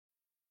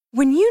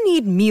When you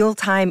need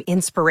mealtime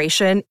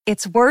inspiration,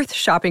 it's worth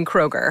shopping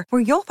Kroger,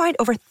 where you'll find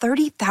over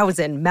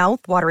 30,000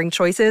 mouth-watering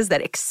choices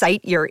that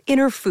excite your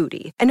inner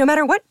foodie. And no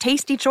matter what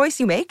tasty choice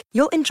you make,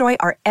 you'll enjoy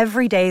our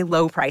everyday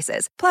low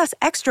prices, plus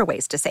extra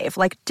ways to save,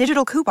 like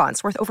digital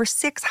coupons worth over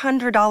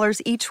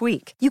 $600 each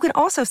week. You can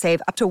also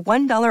save up to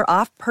 $1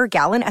 off per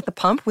gallon at the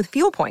pump with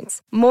fuel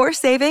points. More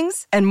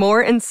savings and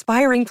more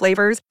inspiring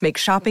flavors make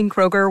shopping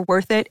Kroger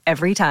worth it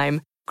every time.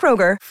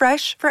 Kroger,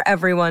 fresh for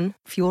everyone.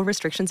 Fuel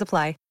restrictions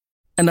apply.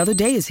 Another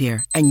day is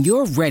here, and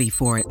you're ready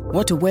for it.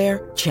 What to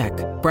wear? Check.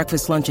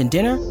 Breakfast, lunch, and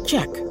dinner?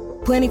 Check.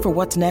 Planning for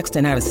what's next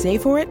and how to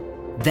save for it?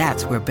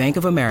 That's where Bank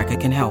of America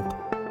can help.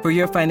 For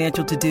your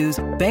financial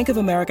to-dos, Bank of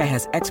America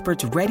has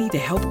experts ready to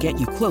help get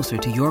you closer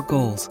to your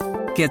goals.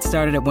 Get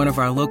started at one of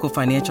our local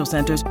financial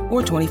centers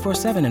or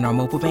 24/7 in our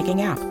mobile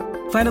banking app.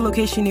 Find a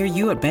location near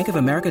you at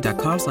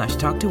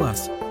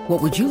bankofamerica.com/talktous. What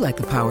would you like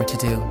the power to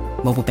do?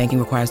 Mobile banking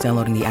requires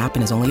downloading the app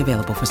and is only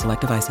available for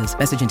select devices.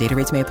 Message and data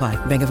rates may apply.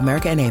 Bank of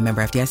America N.A.,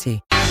 member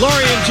FDIC.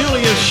 Lori and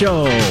Julia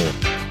Show.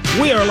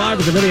 We are live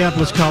at the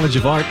Minneapolis College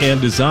of Art and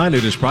Design.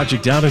 It is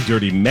Project Down and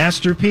Dirty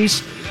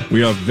Masterpiece.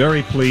 We are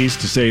very pleased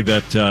to say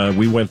that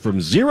we went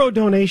from 0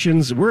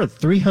 donations. We're at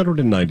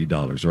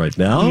 $390 right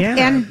now. Yeah.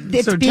 And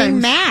it's being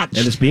matched.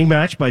 And it's being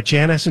matched by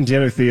Chanhassen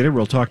Dinner Theater.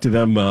 We'll talk to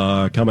them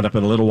coming up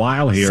in a little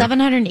while here.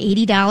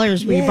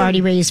 $780 we've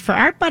already raised for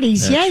Art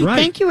Buddies. That's Yay. right.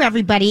 Thank you,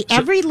 everybody. So,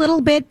 every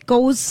little bit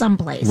goes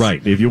someplace.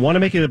 Right. If you want to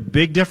make a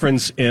big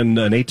difference in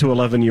an 8 to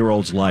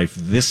 11-year-old's life,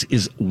 this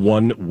is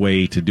one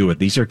way to do it.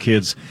 These are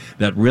kids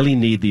that really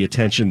need the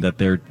attention that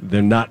they're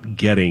not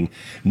getting.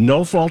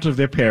 No fault of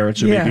their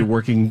parents who may be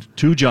working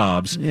 2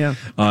 jobs. Yeah.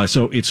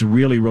 So it's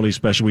really, really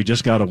special. We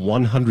just got a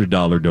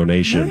 $100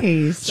 donation.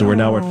 Nice. So we're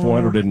now at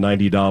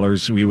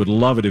 $490. We would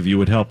love it if you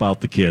would help out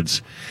the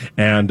kids.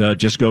 And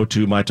just go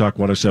to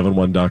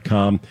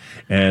mytalk1071.com.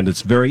 And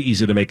it's very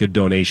easy to make a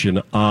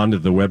donation on the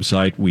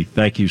website. We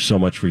thank you so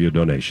much for your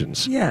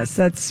donations. Yes,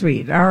 that's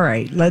sweet. All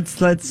right.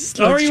 Let's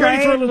Are you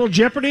ready for a little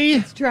Jeopardy?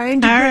 Let's try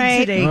and do good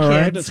today, All kids.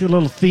 right. Let's get a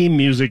little theme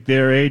music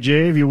there,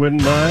 AJ, if you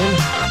wouldn't mind.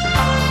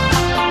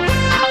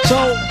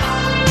 So,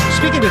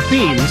 speaking of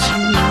themes,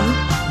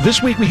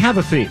 this week we have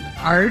a theme.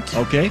 Art.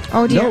 Okay?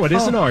 Oh, dear. No, it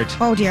isn't art.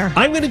 Oh, dear.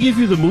 I'm going to give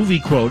you the movie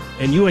quote,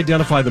 and you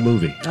identify the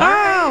movie. All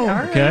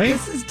right. Okay?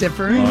 This is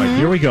different. All right,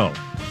 here we go.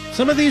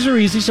 Some of these are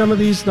easy, some of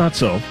these not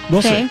so. We'll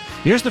Okay. see.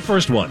 Here's the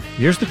first one.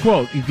 Here's the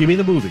quote. You give me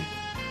the movie.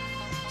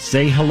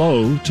 Say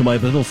hello to my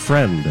little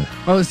friend.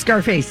 Oh,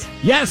 Scarface.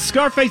 Yes,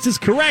 Scarface is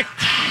correct.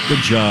 Good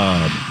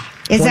job.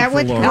 Is Point that for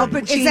what Laura. Al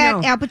Pacino. Is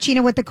that Al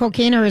Pacino with the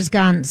cocaine or his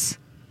guns?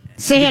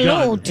 Say The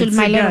hello gun. to It's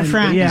my the little gun,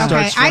 friend. yeah. Okay,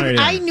 Starts firing.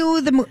 I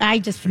knew the. I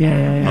just forgot.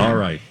 Yeah. All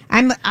right.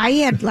 I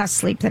had less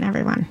sleep than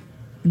everyone.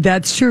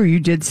 That's true. You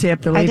did stay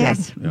up the I did.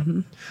 latest.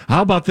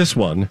 How about this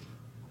one?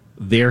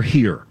 They're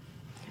here.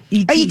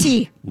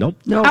 E.T. Nope.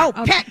 No. Oh,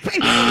 Close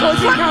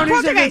Encounters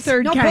of the Poltergeist.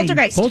 Third No, Kind.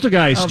 Poltergeist.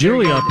 Poltergeist,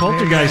 Julia.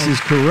 Poltergeist is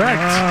correct.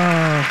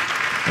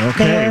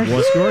 Okay, They're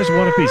well, scores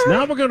one apiece.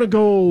 Now we're going to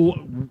go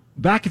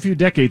back a few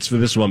decades for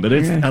this one, but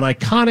it's an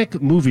iconic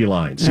movie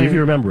line. See if you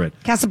remember it.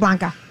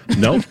 Casablanca.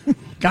 Nope.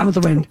 Gone with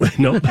the Wind.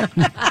 Nope.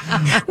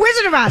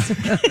 Wizard of Oz.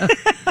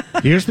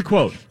 Here's the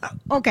quote.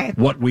 Okay.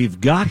 What we've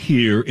got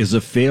here is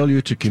a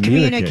failure to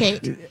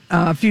communicate.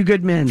 A Few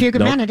Good Men. Few Good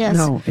Nope. Men it is.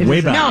 No, it Way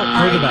isn't. back. No,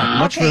 Further back.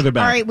 Much okay. further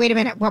back. All right, wait a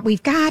minute. What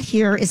we've got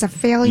here is a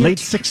failure. Late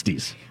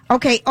 60s.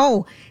 Okay.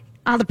 Oh,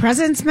 the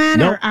President's Men.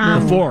 Nope. Or,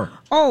 Before.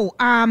 Oh,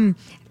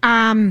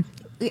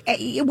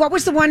 what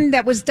was the one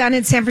that was done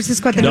in San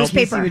Francisco at the Nope.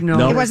 newspaper?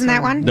 Nope. It wasn't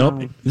that one?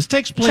 Nope. This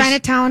takes place.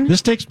 Chinatown?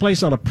 This takes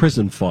place on a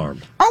prison farm.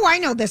 Oh, I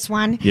know this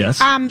one. Yes.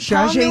 Paul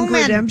Shawshank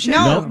Newman. Redemption?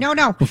 No, Nope.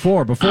 no.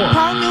 Before.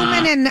 Paul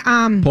Newman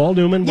and Paul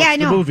Newman. What's yeah, I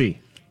the know.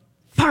 movie?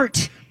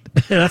 Fart.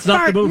 That's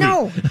not the movie.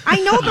 No, I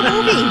know the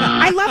movie.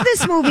 I love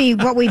this movie.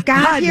 What we've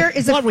got here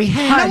is What we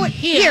have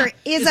here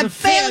is a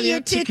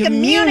failure to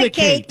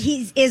communicate.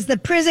 Is the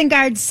prison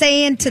guard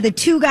saying to the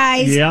 2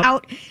 guys Yep.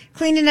 out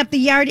cleaning up the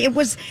yard?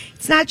 It's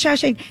not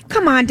Shawshank.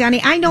 Come on,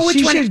 Donnie. I know which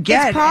She one. should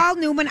get It's Paul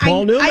Newman.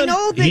 Paul Newman. I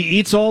know that. He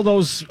eats all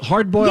those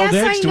hard-boiled Yes,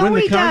 eggs I to know win the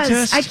he contest.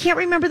 does. I can't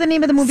remember the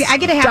name of the movie. I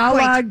get a half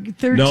point. Stalag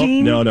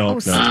 13. No.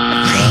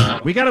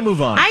 We got to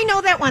move on. I know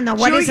that one though.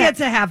 What Julie is it?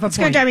 gets a half a It's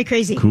gonna point. drive me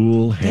crazy.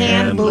 Cool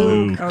Hand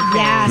Luke.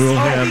 Yes. Cool Oh,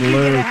 Hand we can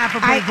get a Luke. half a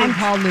point from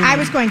Paul Newman. I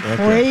was going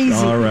crazy.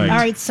 All right. All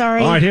right.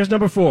 Sorry. All right, here's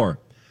number 4.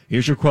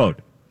 Here's your quote.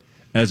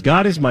 As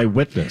God is my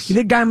witness.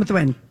 The Gone with the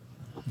Wind.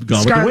 Gone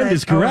with the Scarlett Wind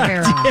is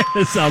correct. O'Hara.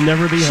 Yes, I'll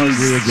never be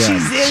hungry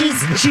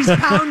again. She's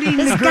pounding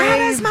the God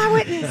grave. is my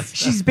witness.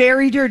 She's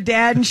buried her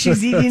dad, and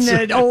she's eating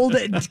an old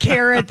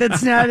carrot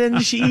that's not,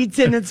 and she eats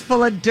it, and it's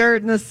full of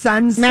dirt, and the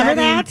sun's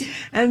Remember setting. that?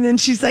 And then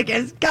she's like,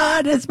 "As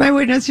God is my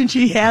witness," and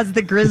she has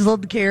the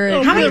grizzled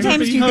carrot. How many never times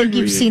be do you think hungry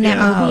you've seen that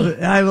movie?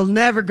 Oh, I will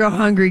never go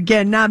hungry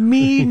again. Not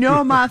me,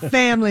 nor my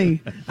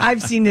family.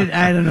 I've seen it,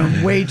 I don't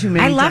know, way too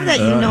many I love times. that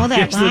you know that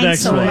here's the line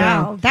next so one.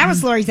 well. That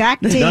was Lori's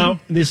acting. Now,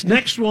 this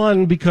next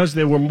one, because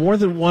there were more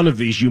than one of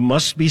these, you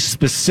must be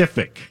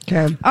specific.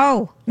 Okay.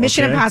 Oh,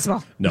 Mission Okay?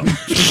 Impossible. No.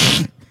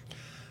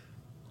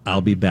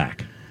 I'll be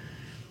back.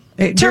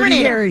 Dirty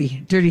Terminator.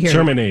 Harry. Dirty Harry.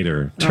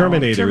 Terminator.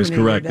 Terminator is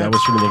Terminator, correct. That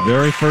was from the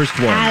very first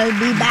one. I'll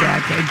be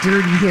back.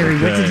 Dirty Harry.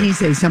 What did Okay. he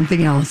say?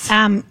 Something else. What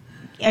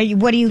are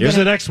you Here's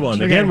gonna... the next one.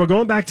 Okay. Again, we're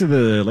going back to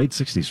the late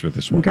 60s for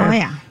this one. Okay. Oh,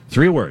 yeah.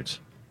 3 words.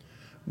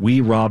 We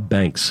rob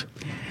banks.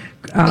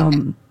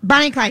 Bonnie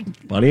and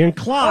Clyde. Bonnie and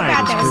Clyde. Oh,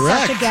 God, is that was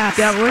correct. such a guess.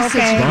 That was such a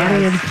okay. guess.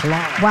 Bonnie and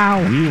Clyde.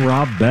 Wow. We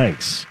rob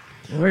banks.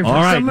 Boy, for All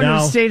right, someone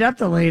now- who stayed up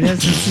the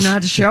latest, it's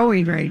not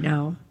showing right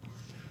now.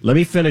 Let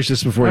me finish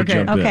this before Okay.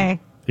 you jump in. Okay.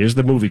 Here's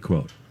the movie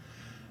quote.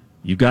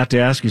 You got to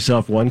ask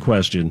yourself one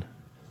question.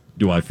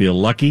 Do I feel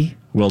lucky?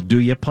 Well, do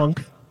you,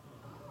 punk?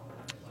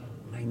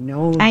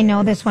 I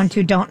know this one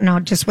too. Don't know.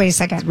 Just wait a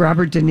second.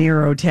 Robert De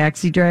Niro,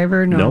 Taxi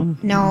Driver. No.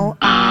 Nope. No.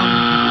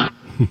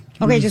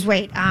 Okay, just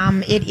wait.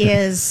 It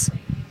is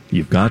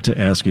You've got to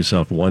ask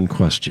yourself one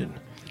question.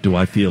 Do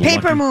I feel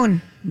Paper lucky?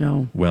 Moon.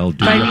 No. Well,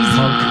 do you,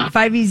 punk?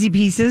 5 Easy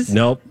Pieces.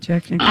 Nope.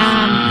 Check. You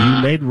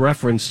made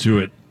reference to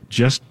it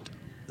just...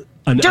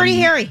 Dirty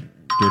Harry.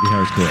 Dirty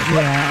Harry's correct.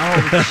 Yeah.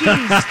 Oh,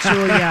 jeez,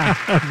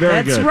 Julia. Very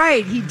That's good.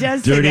 right. He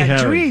does Dirty say that.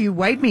 Harry. Julia, you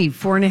wiped me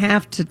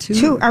 4.5 to 2.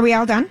 2. Are we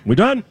all done? We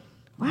done?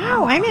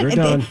 Wow, I'm You're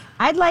done.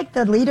 I'd like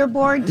the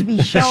leaderboard to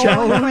be shown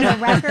for the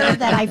record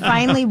that I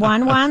finally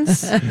won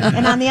once.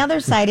 And on the other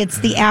side, it's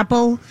the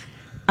Apple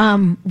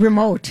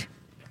remote.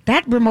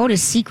 That remote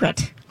is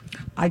secret.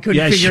 I couldn't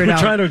Yeah, figure you it were out.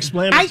 trying to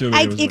explain it to me.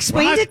 I It was like,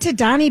 explained what? it to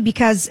Donnie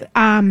because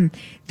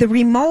the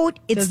remote,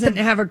 It it's doesn't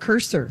the have a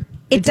cursor.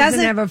 It doesn't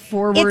doesn't have a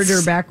forward it's-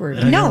 or backward.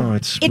 I No, know,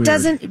 it's it weird.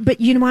 doesn't. But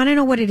you want to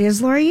know what it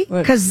is, Lori?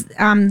 What? Because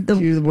Do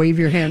you wave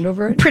your hand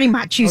over it? pretty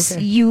much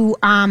Okay. you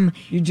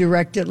You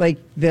direct it like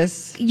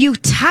this. you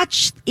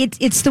touch it.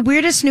 It's the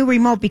weirdest new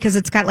remote because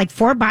it's got like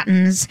 4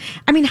 buttons.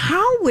 I mean,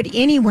 how would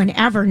anyone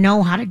ever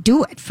know how to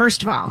do it?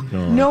 First of all,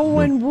 No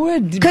one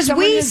would. 'Cause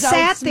Someone we has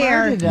sat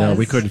there- outsmarted No, us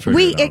we couldn't figure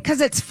it out.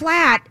 because it's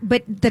flat,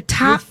 but the With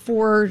top.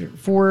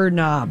 four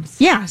knobs.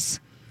 Yes.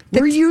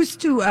 We're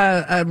used to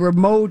a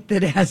remote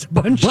that has a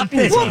bunch of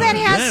things. Well, that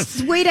Yes.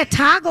 has way to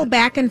toggle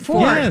back and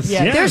forth. Yes,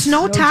 yes. There's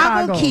no, No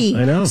toggle, toggle. key.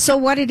 I know. So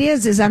what it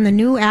is on the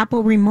new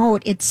Apple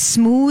remote, it's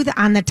smooth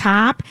on the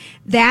top.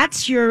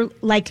 That's your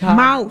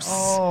mouse.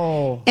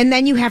 Oh. And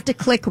then you have to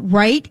click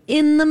right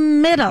in the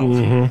middle.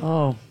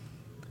 Oh.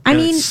 I And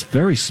mean, it's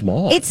very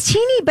small. it's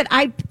teeny, but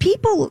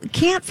people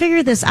can't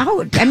figure this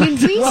out. I mean,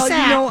 we Well,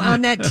 sat.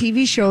 on that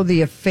TV show,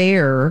 The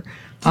Affair.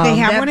 Do they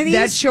have that, one of these?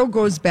 That show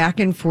goes back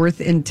and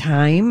forth in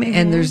time,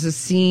 and there's a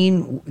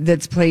scene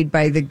that's played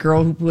by the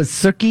girl who was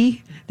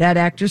Sookie, that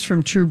actress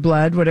from True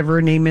Blood, whatever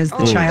her name is,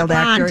 the child the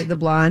blonde. actor, the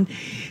blonde,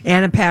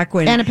 Anna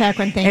Paquin. Anna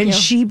Paquin, thank you. And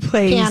she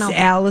plays Piano.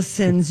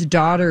 Allison's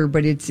daughter,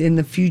 but it's in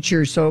the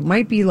future, so it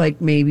might be like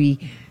maybe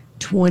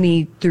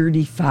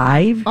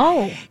 2035.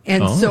 Oh.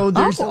 And so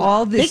there's Oh,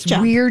 all this big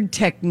jump. weird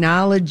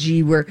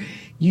technology where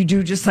you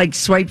do just like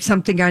swipe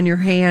something on your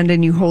hand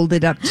and you hold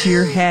it up to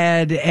your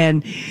head,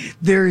 and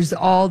there's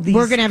all these.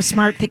 We're gonna have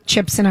smart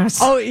chips in us.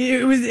 Oh,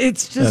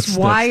 it's just That's-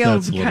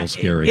 wild. that's a little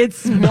scary.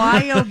 It's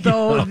wild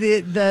though,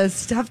 the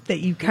stuff that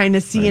you kind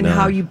of see I and know.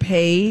 how you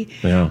pay,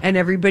 Yeah. and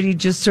everybody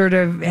just sort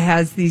of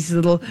has these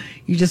little.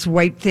 You just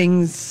swipe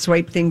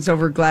things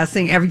over glass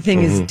thing. Everything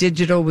Mm-hmm. is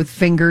digital with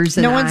fingers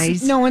and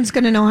eyes. no one's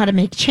gonna know how to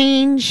make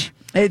change.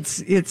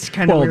 It's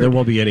kind of well, weird. there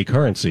won't be any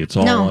currency. It's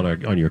all No.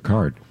 on your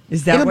card.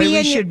 Is that It'll why be we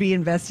in your- should be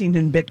investing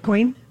in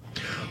Bitcoin?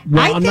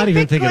 Well, I I'm not think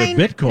even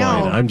thinking of Bitcoin.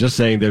 no. I'm just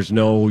saying there's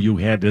no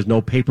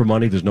paper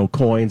money, there's no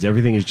coins.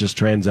 Everything is just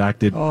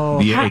transacted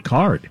via a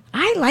card.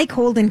 I like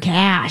holding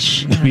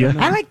cash. Yeah.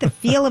 I like the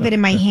feel of it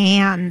in my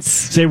hands.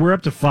 Say we're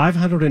up to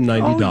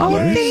 $590 Oh,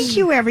 thank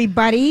you,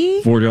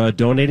 everybody. for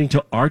donating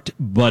to Art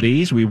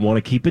Buddies. We want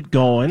to keep it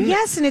going.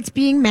 Yes, and it's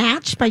being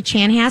matched by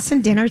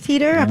Chanhassen Dinner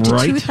Theater up to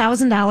Right.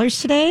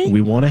 $2,000 today.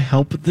 We want to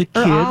help the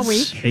Or all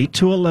kids, week. 8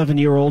 to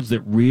 11-year-olds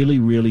that really,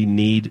 really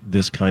need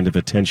this kind of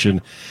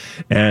attention.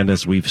 And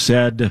as we've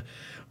said,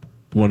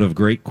 one of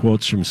great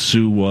quotes from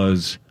Sue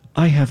was,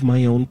 I have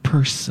my own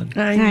person.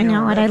 I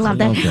know it. I love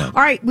that. love that.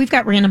 All right, we've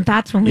got random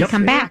thoughts when we Yep.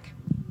 come back.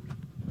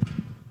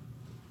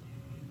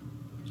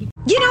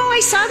 You know,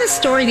 I saw this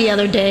story the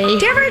other day.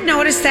 Did you ever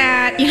notice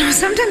that? You know,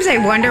 sometimes I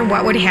wonder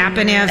what would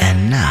happen if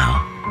And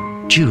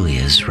now,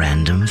 Julia's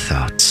random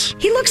thoughts.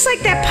 he looks like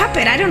that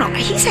puppet. I don't know.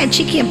 He's had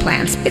cheeky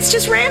implants. It's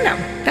just random.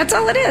 That's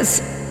all it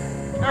is.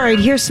 All right,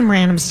 here's some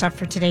random stuff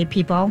for today,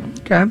 people.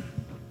 Okay.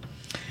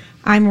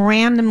 I'm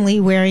randomly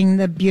wearing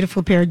the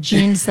beautiful pair of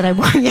jeans that I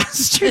wore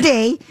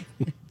yesterday.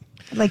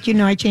 Like, you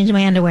know, I changed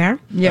my underwear.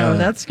 Yeah,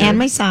 that's good. And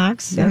my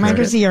socks and my good.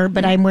 brassiere,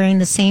 but I'm wearing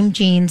the same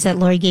jeans that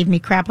Lori gave me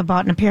crap about.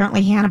 And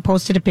apparently Hannah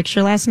posted a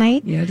picture last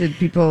night. Yeah, did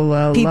people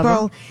love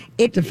People,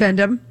 them? Defend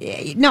them?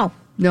 No,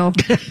 No.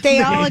 they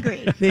all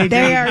agree.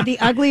 They are the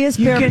ugliest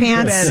You pair of can do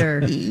pants.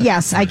 better.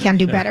 Yes, I can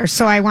do better.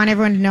 So I want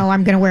everyone to know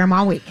I'm going to wear them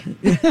all week.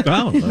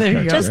 Oh, There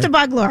you go. Just to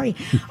bug Lori.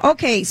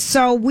 Okay,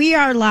 so we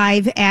are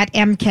live at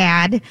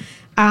MCAD,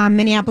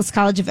 Minneapolis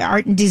College of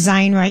Art and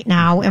Design right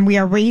now, and we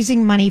are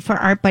raising money for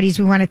Art Buddies.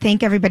 We want to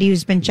thank everybody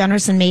who's been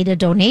generous and made a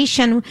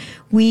donation.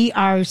 We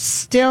are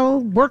still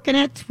working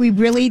it.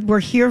 We're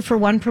here for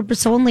one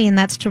purpose only, and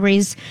that's to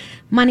raise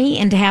money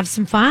and to have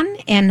some fun,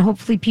 and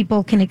hopefully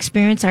people can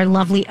experience our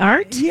lovely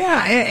art.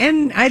 Yeah,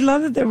 and I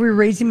love it that we're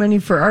raising money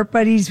for Art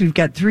Buddies. We've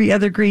got 3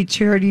 other great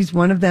charities.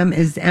 One of them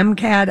is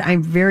MCAD.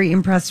 I'm very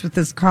impressed with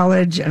this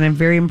college, and I'm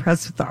very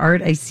impressed with the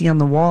art I see on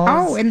the walls.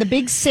 Oh, and the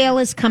big sale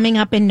is coming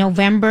up in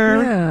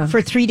November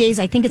for 3 days.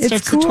 I think it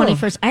starts the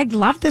 21st. I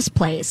love this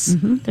place.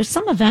 There's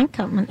some event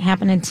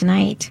happening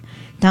tonight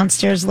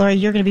downstairs. Lori,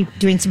 you're going to be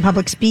doing some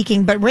public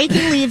speaking, but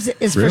raking leaves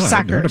is for Really? I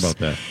hadn't heard suckers. about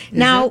that.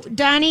 Now,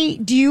 Donnie,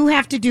 do you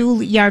have to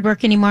do yard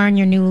work anymore in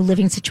your new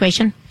living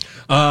situation?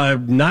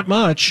 Not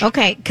much.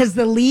 Okay, because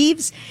the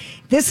leaves,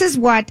 this is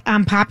what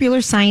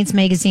Popular Science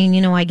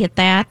magazine, I get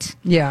that.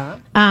 Yeah.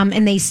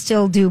 And they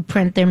still do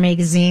print their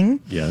magazine.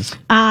 Yes.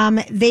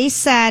 They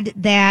said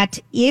that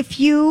if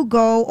you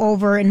go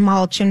over and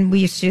mulch, and we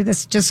used to do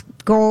this, just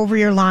go over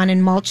your lawn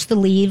and mulch the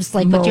leaves,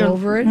 like with your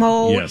over it?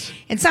 mow. Yes.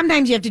 And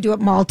sometimes you have to do it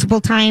multiple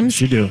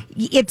times. You do.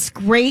 It's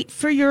great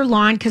for your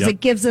lawn because it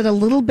gives it a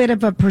little bit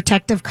of a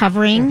protective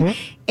covering.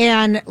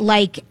 And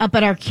like up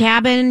at our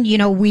cabin,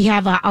 we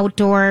have an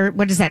outdoor,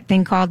 what is that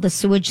thing called? The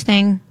sewage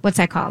thing? What's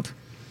that called?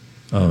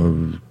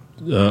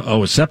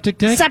 A septic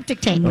tank?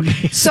 Septic tank.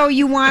 So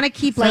you want to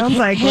keep Sounds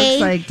like, hay,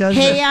 looks like,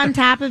 doesn't hay it? on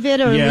top of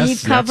it or Yes,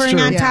 leaf that's covering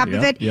true. on Yeah. top Yep,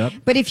 of it. yep.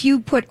 But if you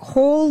put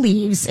whole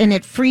leaves and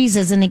it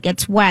freezes and it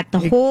gets wet, the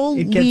whole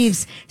it gets-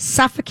 leaves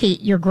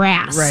suffocate your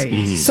grass. Right.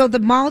 Mhm. So the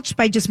mulch,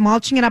 by just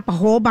mulching it up a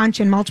whole bunch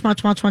and mulch.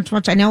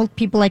 I know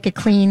people like a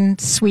clean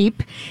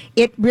sweep.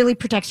 It really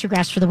protects your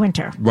grass for the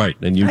winter. Right.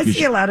 And you I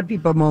see a lot of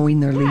people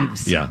mowing their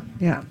leaves. Yeah.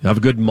 Yeah. Have a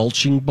good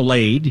mulching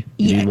blade.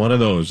 You Yeah. need one of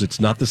those.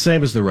 It's not the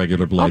same as the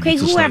regular blade. Okay,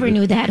 It's a whoever slightly-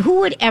 knew that? Who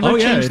would ever Oh,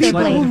 yeah, change it's their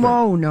slightly People blade? who different.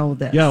 mow know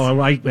this. Yeah,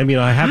 well,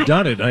 I have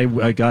done it.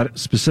 I got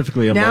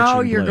specifically a Now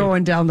mulching you're blade.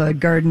 going down the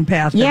garden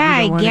path. that Yeah, we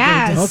I don't wanna go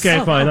guess. down.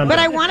 Okay, fine. I'm But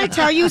done. I want to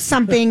tell you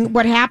something.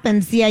 What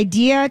happens? The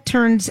idea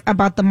turns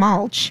about the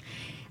mulch.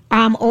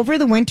 Over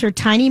the winter,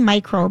 tiny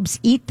microbes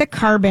eat the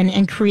carbon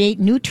and create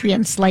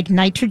nutrients like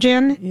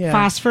nitrogen, Yeah.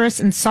 phosphorus,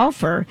 and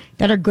sulfur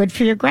that are good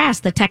for your grass.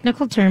 The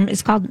technical term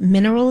is called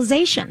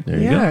mineralization. There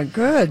you Yeah, go.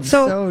 good.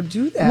 So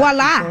do that.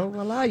 Voila. So,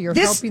 voila. You're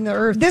helping the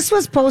earth. This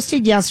was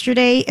posted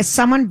yesterday.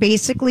 Someone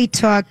basically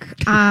took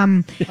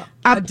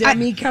a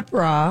demi-cup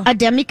raw. a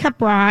demi-cup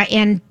bra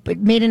and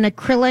made an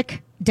acrylic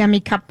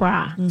demi-cup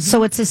bra. Mm-hmm.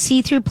 So it's a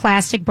see-through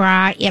plastic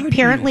bra.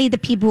 Apparently, the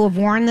people who have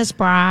worn this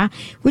bra,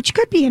 which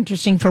could be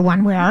interesting for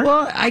one wear.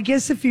 Well, I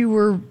guess if you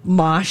were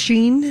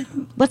moshing,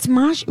 What's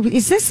mosh?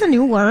 Is this a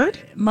new word?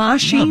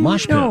 moshing, Yeah,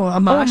 mosh pit. no, a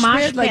mosh,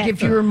 mosh pit. Like pit.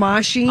 if you were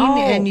moshing Oh,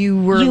 and you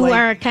were you like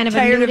are kind of a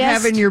tired of nudist?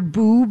 having your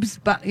boobs,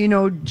 but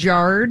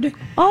jarred.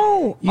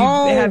 Oh, You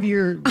have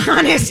your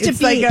honest to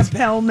It's like a Pete.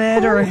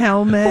 pelmet or a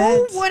helmet.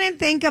 Who wouldn't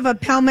think of a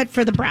pelmet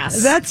for the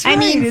breasts? That's I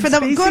mean, right. for It's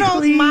the good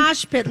old basically-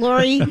 mosh pit,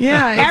 Lori.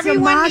 Yeah, it's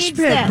everyone a mosh needs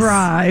pit this.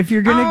 bra. If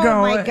you're gonna Oh,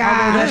 go, my although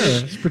gosh. Yeah,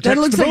 it protects that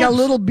looks the like a boobs.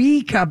 little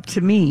B cup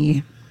to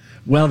me.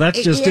 Well,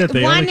 that's just it.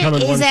 They only come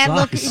in one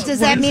size. Does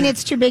that mean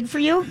it's too big for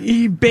you?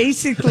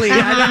 Basically, I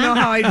don't know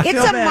how I feel.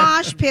 It's a that.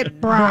 mosh pit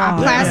bra, Bra.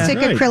 plastic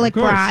Yeah, right, acrylic of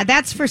course. bra.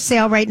 That's for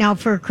sale right now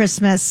for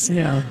Christmas.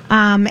 Yeah.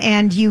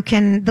 And you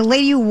can, the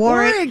lady who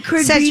wore Or it, it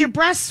could says be- your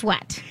breasts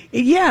sweat.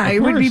 Yeah,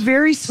 it would be course.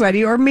 very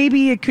sweaty, or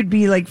maybe it could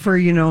be like for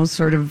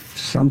sort of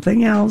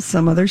something else,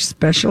 some other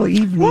special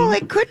evening. Well,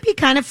 it could be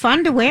kind of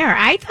fun to wear.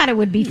 I thought it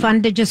would be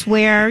fun to just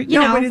wear, you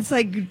no, know. but it's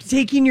like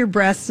taking your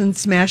breasts and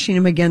smashing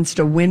them against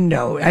a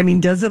window. I mean,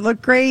 does it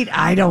look great?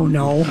 I don't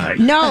know.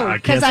 No, I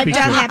because can't I've speak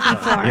done to that it.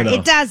 before. You know.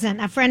 It doesn't.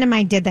 A friend of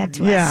mine did that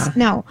to Yeah. us.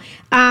 No.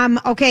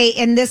 Okay,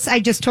 and this, I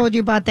just told you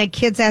about that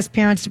kids ask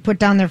parents to put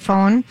down their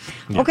phone.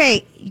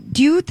 Okay,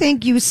 do you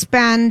think you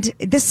spend,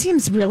 this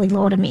seems really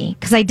low to me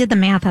because I did the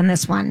math on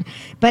this one,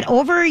 but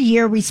over a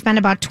year we spend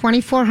about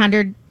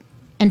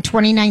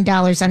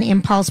 $2,429 on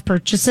impulse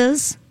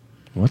purchases.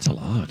 What's a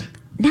lot?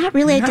 Not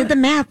really. I did the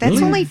math. That's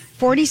Really? only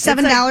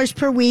 $47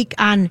 per week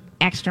on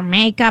extra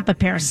makeup, a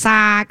pair of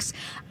socks,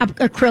 a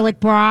acrylic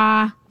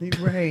bra.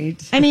 Right.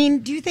 I mean,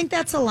 do you think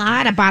that's a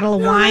lot? A bottle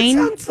of No, wine?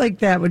 That sounds like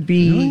that would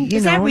be,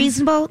 Is that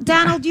reasonable?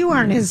 Donald, you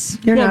aren't as...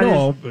 You're Well, not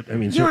no, but I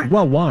mean, You're-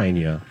 wine,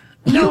 yeah.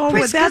 No, You-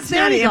 but that's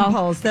there not you go.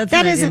 impulse. That's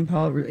That not isn't-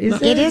 impulse. Is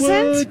It isn't?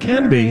 Well, it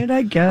can be. Right,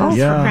 I guess. Oh, for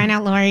Yeah. crying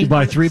out, Lori. You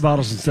buy 3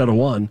 bottles instead of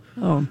 1.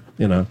 Oh.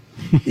 You know.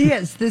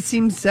 Yes, this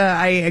seems.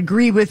 I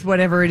agree with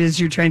whatever it is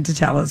you're trying to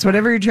tell us.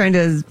 Whatever you're trying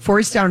to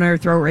force down our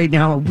throat right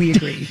now, we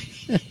agree.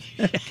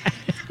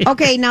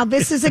 Okay, now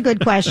this is a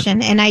good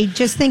question, and I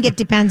just think it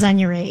depends on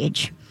your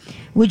age.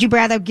 Would you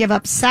rather give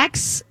up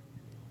sex,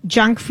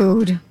 junk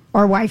food,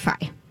 or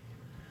Wi-Fi?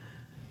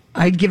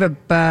 I'd give up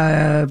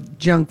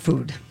junk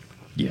food.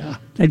 Yeah.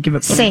 I'd give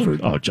up Same. junk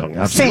food. Oh, junk.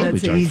 Absolutely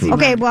That's junk easy. food.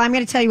 Okay, well, I'm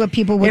going to tell you what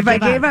people would If I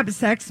give gave up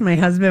sex, my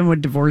husband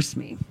would divorce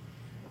me.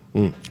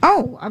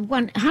 Oh,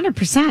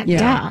 100%.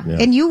 Yeah. Yeah.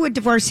 And you would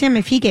divorce him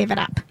if he gave it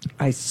up.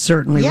 I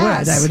certainly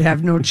Yes. would. I would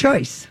have no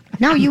choice.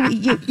 No, you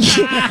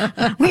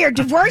we are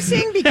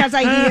divorcing because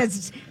he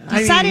has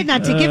decided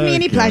not to give me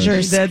any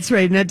pleasures. That's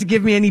right. Not to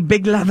give me any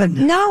big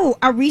lovin'. No,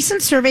 a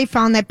recent survey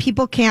found that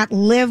people can't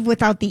live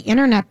without the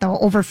internet, though.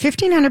 Over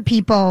 1,500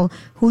 people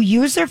who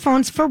use their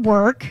phones for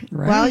work.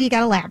 Right. Well, you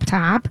got a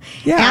laptop.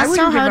 Yeah, I Asked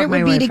wouldn't how give hard up it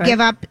would my be to Wi-Fi. give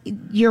up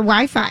your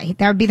Wi-Fi.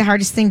 That would be the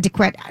hardest thing to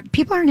quit.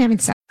 People aren't having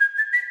sex.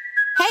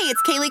 Hey,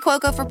 it's Kaylee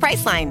Cuoco for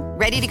Priceline.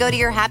 Ready to go to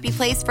your happy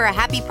place for a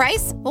happy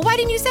price? Well, why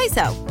didn't you say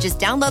so? Just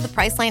download the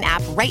Priceline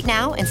app right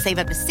now and save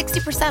up to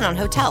 60% on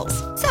hotels.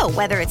 So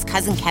whether it's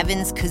Cousin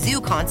Kevin's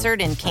Kazoo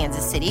Concert in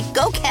Kansas City,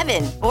 go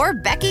Kevin, or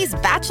Becky's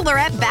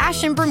Bachelorette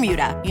Bash in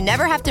Bermuda, you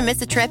never have to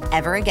miss a trip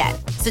ever again.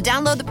 So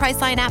download the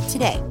Priceline app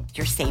today.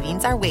 Your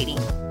savings are waiting.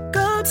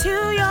 Go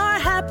to your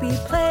happy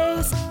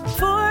place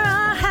for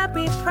a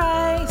happy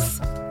price.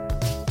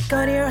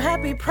 Go to your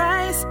happy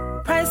price,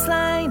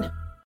 Priceline.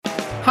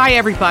 Hi,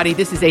 everybody.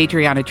 This is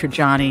Adriana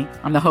Trajani.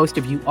 I'm the host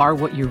of You Are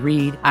What You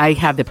Read. I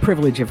have the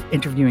privilege of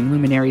interviewing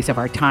luminaries of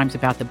our times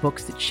about the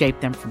books that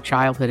shaped them from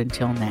childhood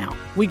until now.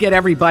 We get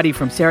everybody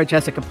from Sarah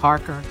Jessica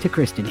Parker to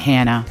Kristen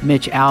Hanna,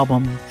 Mitch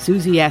Albom,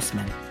 Susie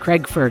Essman,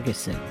 Craig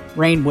Ferguson,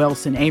 Rainn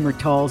Wilson, Amor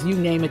Tolls, you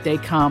name it, they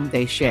come,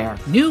 they share.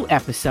 New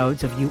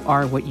episodes of You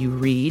Are What You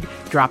Read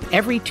drop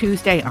every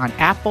Tuesday on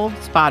Apple,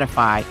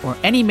 Spotify, or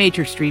any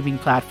major streaming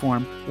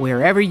platform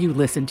wherever you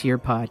listen to your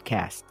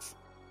podcasts.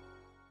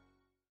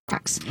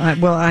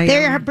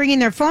 They're bringing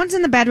their phones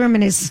in the bedroom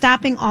and is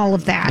stopping all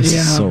of that.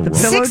 Yeah, So the wrong.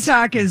 pillow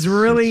talk is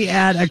really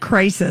at a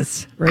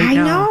crisis right now. I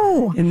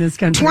know. In this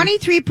country.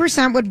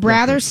 23% would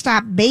rather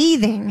stop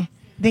bathing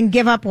than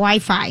give up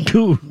Wi-Fi.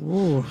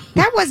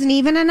 That wasn't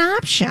even an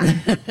option.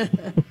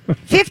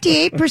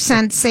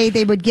 58% say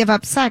they would give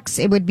up sex.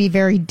 It would be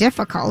very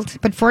difficult.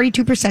 But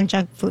 42%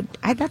 junk food.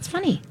 That's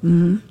funny.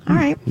 Mm-hmm. All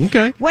right.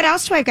 Okay. What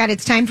else do I got?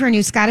 It's time for a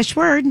new Scottish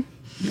word.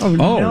 Oh,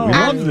 no. we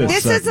love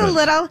this. This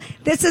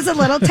is a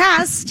little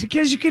test.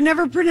 Because you can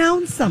never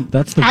pronounce them.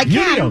 That's the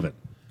beauty of it.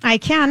 I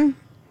can.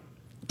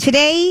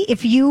 Today,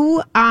 if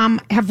you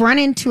have run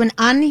into an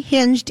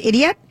unhinged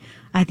idiot,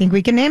 I think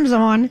we can name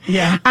someone.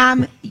 Yeah.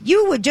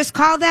 You would just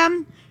call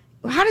them.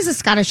 How does a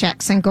Scottish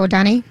accent go,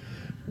 Donnie?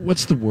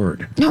 What's the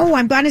word? No,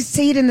 I'm going to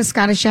say it in the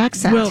Scottish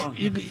accent. Well,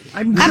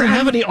 I don't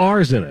have any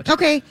R's in it.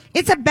 Okay,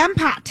 it's a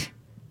bempot.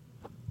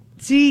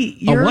 See,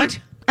 A you're what?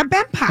 A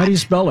bempot. How do you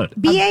spell it?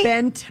 a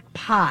bent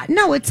pot.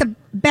 No, it's a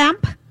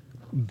bemp.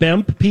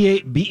 Bemp,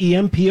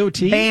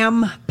 B-E-M-P-O-T?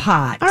 Bam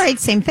pot. All right,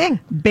 same thing.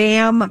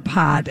 Bam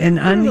pot. An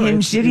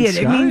unhinged it's idiot.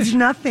 It means Scottish.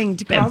 nothing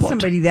to call Bam pot.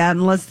 somebody that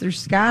unless they're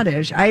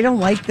Scottish. I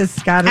don't like this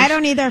Scottish. I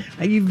don't either.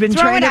 You've been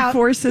Throw trying it to out.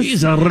 force us.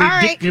 He's a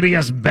right.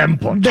 ridiculous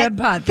bempot. Bam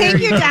pot. Thank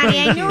There you, Donnie.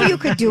 I knew you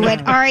could do it.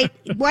 All right,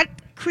 what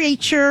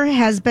creature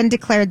has been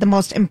declared the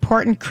most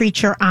important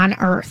creature on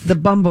Earth? The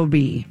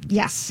bumblebee.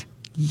 Yes.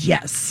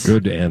 Yes.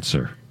 Good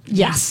answer.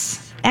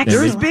 Yes. There was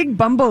Excellent. big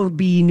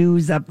bumblebee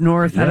news up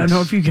north. I don't Yes.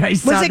 know if you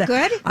guys Was saw it that.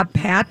 good? A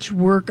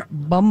patchwork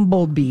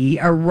bumblebee,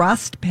 a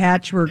rust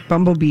patchwork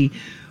bumblebee,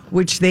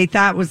 which they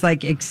thought was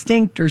like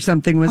extinct or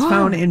something, was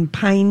found in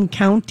Pine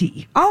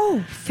County.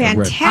 Oh,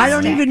 fantastic. I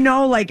don't even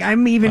know. Like,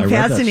 I'm even I read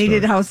that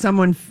fascinated story. how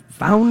someone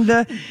found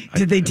the.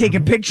 Did they take a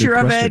picture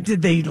of question. it?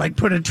 Did they like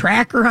put a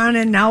tracker on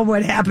it? Now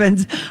what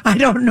happens? I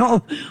don't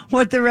know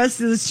what the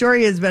rest of the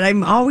story is, but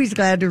I'm always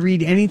glad to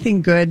read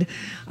anything good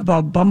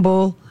about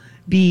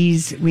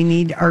bumblebees. We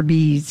need our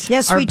bees.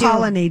 Yes, our we do.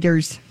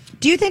 pollinators.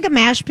 Do you think a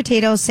mashed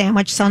potato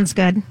sandwich sounds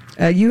good?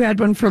 You had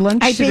one for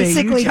lunch I today.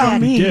 basically you tell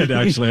did. me. We did,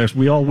 actually.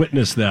 We all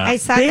witnessed that. I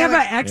thought They that have was-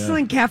 an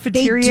excellent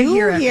cafeteria They do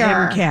here at here.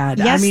 MCAD.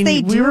 Yes, I mean,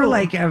 they we were do.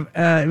 like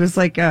it was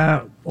like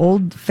a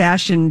old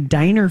fashioned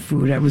diner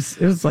food. It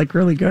was like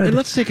really good. And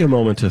let's take a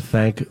moment to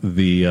thank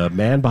the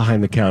man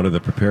behind the counter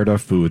that prepared our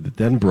food that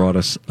then brought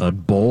us a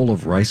bowl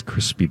of Rice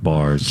Krispie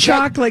bars.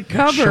 Chocolate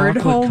covered,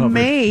 Chocolate covered.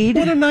 homemade.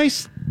 What a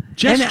nice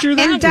gesture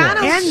that and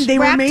Donald was. And they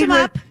were wrapped made him with-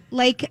 up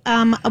like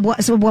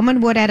a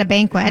woman would at a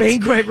banquet.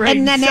 Banquet, right.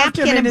 And then Stuffed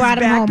napkin him in and his brought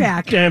him home.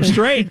 backpack. Damn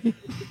straight.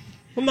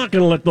 I'm not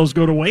going to let those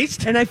go to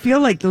waste. And I feel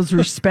like those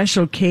were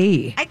Special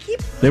K. I keep.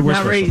 They were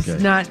Not special Rice, K.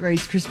 not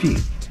Rice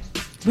Krispie.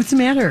 What's the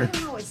matter?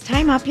 Oh, is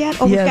time up yet?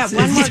 Oh, Yes, we've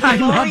got one more it's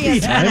time up glorious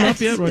yet. Time up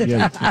minute. yet? Well,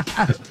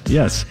 yeah.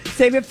 Yes.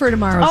 Save it for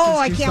tomorrow. Oh,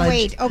 I Sister can't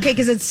Sledge. wait. Okay,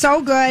 because it's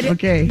so good.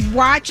 Okay.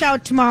 Watch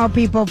out tomorrow,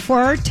 people.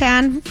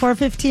 4:10,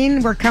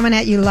 4:15. We're coming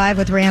at you live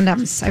with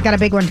randoms. I've got a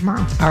big one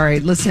tomorrow. All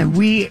right, listen.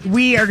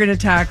 We are going to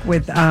talk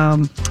with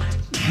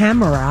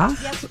Tamara.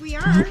 Yes, we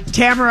are.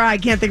 Tamara, I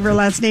can't think of her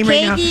last name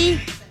right now. Katie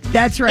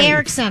That's right.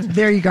 Erickson.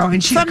 There you go.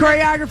 And she's a From the-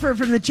 choreographer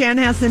from the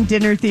Chanhassen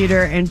Dinner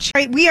Theater. And she,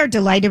 Right, we are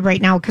delighted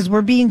right now because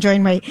we're being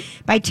joined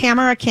by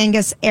Tamara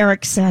Kangas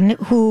Erickson,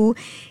 who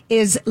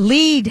is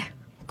lead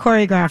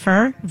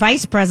choreographer,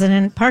 vice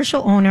president,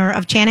 partial owner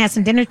of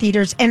Chanhassen Dinner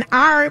Theaters, and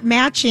our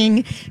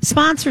matching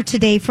sponsor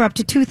today for up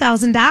to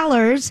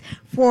 $2,000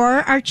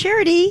 for our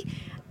charity,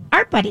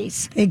 Art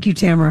Buddies. thank you,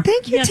 Tamara.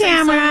 Thank you, Yes,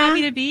 Tamara. I'm so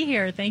happy to be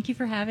here. Thank you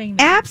for having me.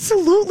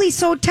 Absolutely.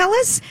 So tell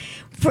us,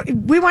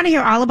 we want to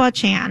hear all about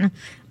Chan.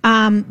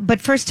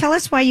 But first, tell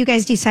us why you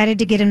guys decided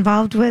to get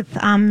involved with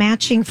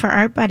matching for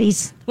Art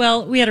Buddies.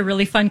 Well, we had a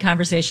really fun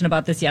conversation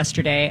about this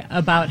yesterday,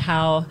 about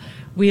how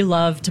we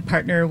love to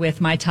partner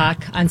with My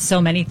Talk on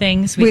so many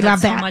things. We We've love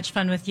had so that. much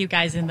fun with you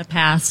guys in the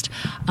past,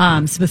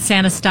 with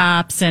Santa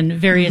Stops and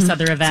various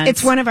other events.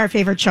 It's one of our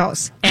favorite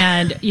shows.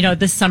 And,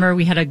 this summer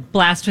we had a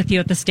blast with you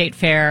at the State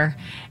Fair.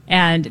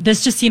 And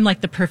this just seemed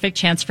like the perfect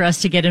chance for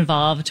us to get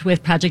involved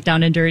with Project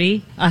Down and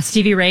Dirty.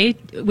 Stevie Ray,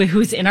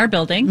 who's in our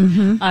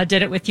building,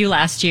 did it with you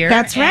last year.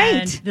 That's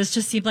right. And this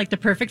just seemed like the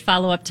perfect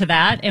follow-up to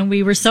that. And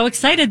we were so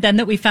excited then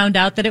that we found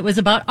out that it was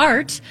about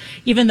art,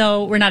 even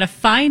though we're not a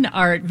fine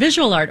art,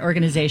 visual art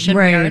organization.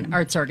 Right. We are an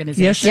arts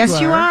organization. Yes,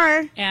 you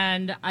are.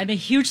 And I'm a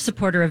huge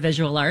supporter of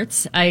visual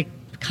arts. I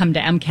come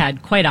to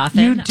MCAD quite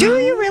often. Do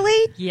you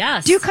really?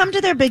 Yes. Do you come to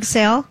their big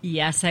sale?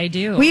 Yes, I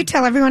do. Will you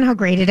tell everyone how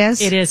great it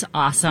is? It is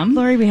awesome.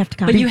 Lori, we have to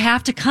come. But you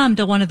have to come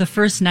to one of the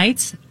first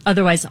nights.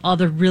 Otherwise, all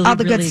the really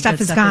good stuff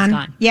is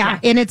gone. Yeah,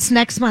 and it's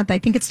next month. I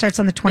think it starts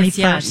on the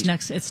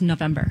 21st. It's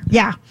November.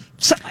 Yeah.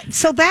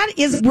 So that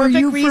is a Were perfect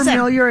you reason.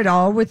 familiar at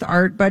all with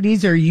Art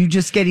Buddies, or are you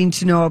just getting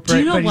to know Art Do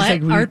you know Buddies?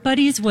 what? Like Art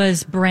Buddies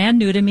was brand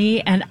new to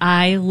me, and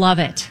I love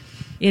it.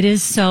 It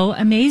is so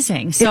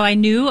amazing. So I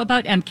knew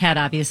about MCAD,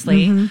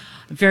 obviously.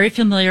 Very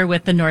familiar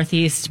with the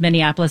Northeast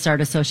Minneapolis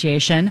Art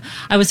Association.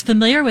 I was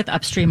familiar with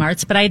Upstream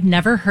Arts, but I had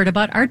never heard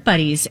about Art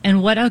Buddies,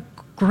 and what a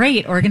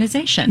great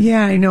organization.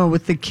 Yeah, I know,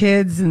 with the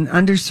kids and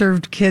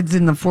underserved kids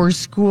in the 4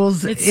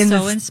 schools It's in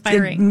so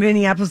inspiring. in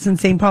Minneapolis and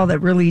St. Paul that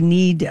really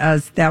need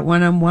us that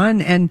one-on-one,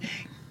 and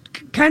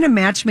kind of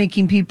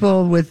matchmaking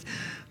people with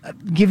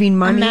giving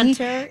money,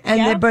 mentor, and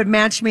yep. but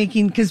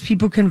matchmaking because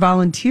people can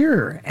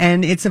volunteer,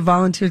 and it's a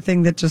volunteer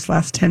thing that just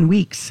lasts 10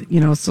 weeks.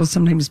 So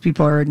sometimes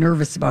people are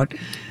nervous about.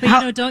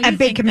 But don't you big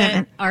think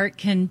commitment. that art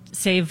can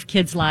save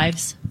kids'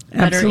 lives that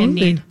are in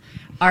Absolutely. need?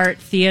 Art,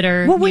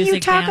 theater, Well, when music, you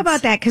talk dance.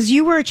 about that, because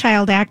you were a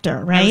child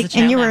actor, right? child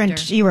and you were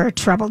actor. you were a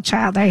troubled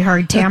child. I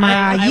heard, Tamara.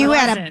 I You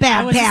had a wasn't.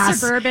 bad I was a past.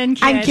 suburban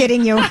kid. I'm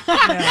kidding you.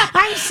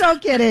 I'm so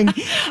kidding.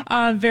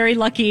 Very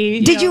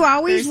lucky. Did you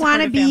always very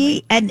want to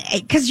supportive family. be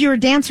because you're a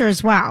dancer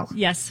as well?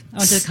 Yes, I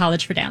went to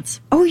college for dance.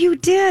 Oh, you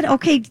did.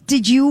 Okay.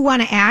 Did you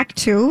want to act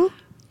too?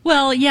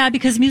 Well, yeah,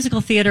 because musical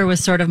theater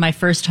was sort of my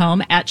first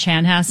home at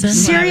Chanhassen when I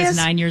Serious? was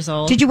 9 years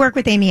old. Did you work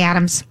with Amy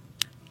Adams?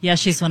 Yeah,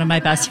 she's one of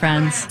my best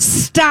friends.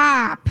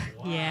 Stop.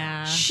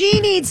 Yeah. She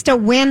needs to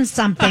win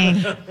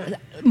something.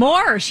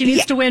 More. She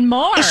needs to win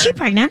more. Is she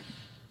pregnant?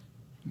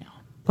 No.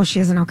 Oh, she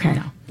isn't. Okay.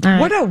 No. All right.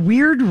 What a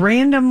weird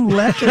random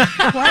left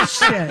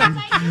question.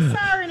 I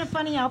saw her in a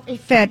funny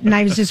outfit, and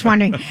I was just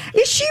wondering,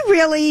 is she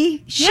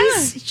really? She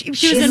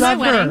was in my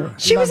wedding.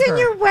 She was in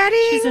your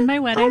wedding? She's in my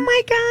wedding. Oh,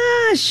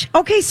 my gosh.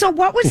 Okay, so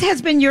what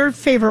has been your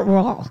favorite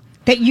role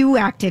that you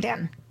acted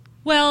in?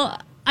 Well,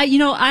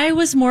 I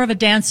was more of a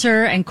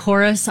dancer and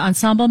chorus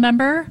ensemble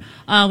member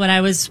when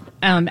I was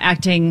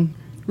acting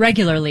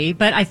regularly,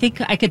 but I think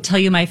I could tell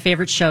you my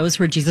favorite shows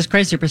were Jesus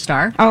Christ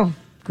Superstar. Oh,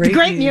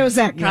 great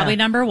music. Probably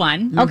number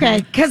one.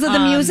 Okay, because of the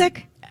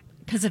music?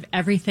 Because of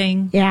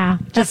everything. Yeah,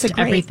 that's Just a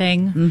great.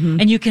 everything.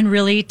 And you can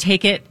really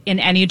take it in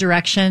any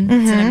direction.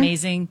 It's an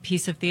amazing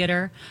piece of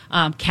theater.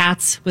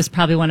 Cats was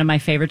probably one of my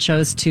favorite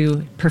shows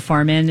to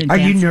perform in. And Are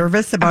you dance in.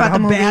 nervous about About how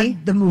the movie?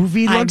 bad the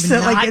movie looks?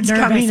 I'm like not it's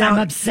nervous. coming out. I'm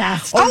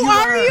obsessed. Oh,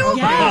 are you?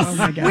 Yes. Oh,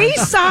 my God. We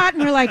saw it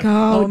and we're like,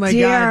 oh, Oh, my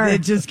dear. God.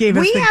 It just gave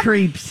us the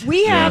creeps.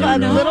 We have I a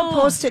know. little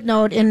Post-it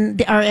note in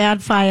our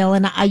ad file,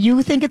 and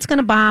you think it's going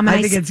to bomb. And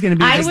I think it's gonna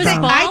be I big was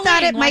bomb. bawling I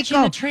thought it might watching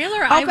go. the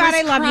trailer. Oh, I God, was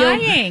I love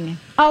crying. you.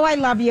 Oh, I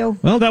love you.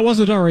 Well, that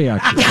wasn't our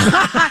reaction.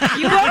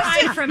 You were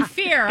crying from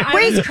fear.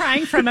 I was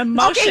crying from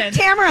emotion. Okay,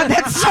 Tamara,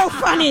 that's so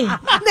funny.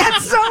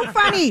 That's so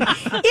funny.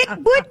 It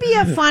would be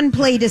a fun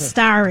play to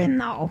star in,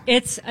 though.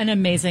 It's an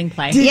amazing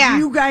play. Did Yeah.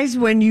 you guys,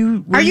 when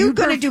you Are you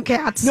gonna do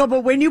Cats? No,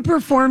 but when you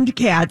performed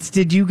Cats,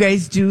 did you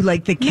guys do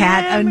like the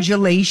cat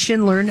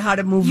undulation? Learn how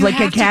to move You like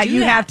a have to cat? do You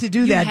that. have to do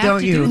You that, have don't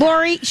to you? do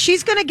Lori,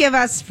 she's going to give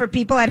us, for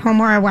people at home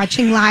who are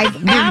watching live,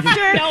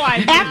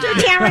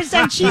 after Tamara's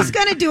done, she's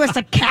going to do us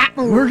a cat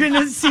move. We're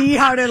gonna see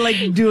how to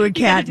like do a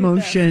cat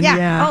motion.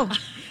 Yeah. Oh,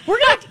 we're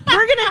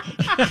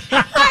gonna.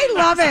 I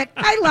love it.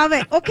 I love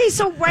it. Okay,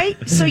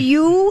 so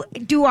you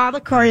do all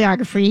the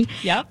choreography.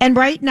 Yep. And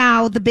right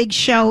now the big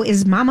show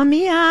is Mamma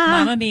Mia.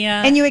 Mamma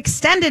Mia. And you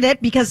extended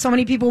it because so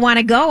many people want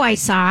to go. I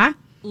saw.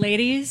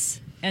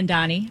 Ladies and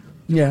Donnie,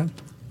 Yeah.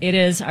 it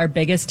is our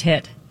biggest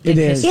hit. It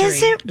is.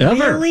 Is it Ever.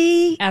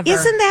 really? Ever.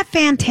 Isn't that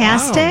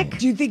fantastic?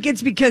 Do you think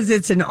it's because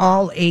it's an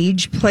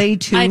all-age play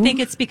too? I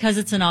think it's because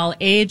it's an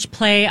all-age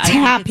play. I think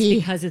happy.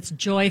 it's because it's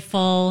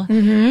joyful.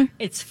 Mm-hmm.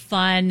 It's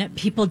fun.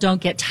 People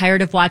don't get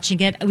tired of watching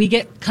it. We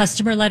get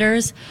customer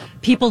letters,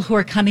 people who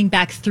are coming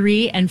back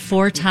 3 and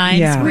 4 times,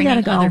 Yeah. We bringing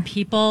gotta go. other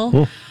people.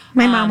 Cool.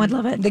 My mom would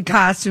love it. the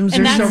costumes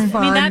And are so that's,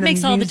 fun. I mean, that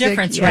makes all the music,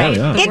 difference, yeah. right?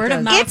 yeah. The It word of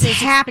does. mouth It's is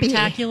happy.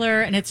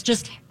 spectacular, and it's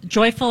just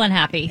joyful and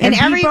happy. And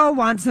And every- people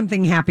want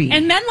something happy.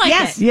 And men like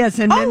Yes. it. Yes,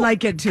 and men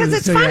like it too. Because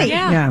it's so funny.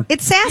 Yeah.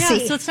 It's sassy.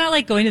 Yeah, so it's not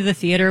like going to the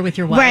theater with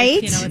your wife.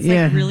 Right. You know, it's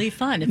Yeah. like really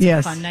fun. It's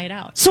a fun night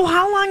out. So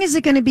how long is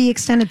it going to be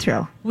extended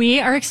through? We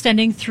are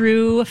extending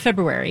through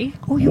February.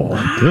 Oh, you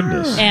Oh,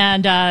 goodness.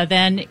 And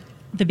then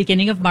the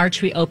beginning of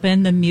March, we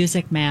open the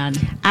Music Man.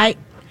 I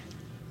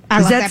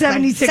Is love that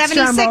place. 76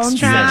 trombones?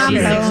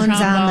 trombones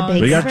on the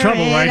big We got trouble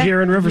parade. right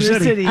here in River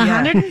City.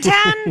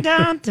 110.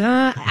 Dun,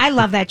 dun. I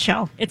love that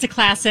show. It's a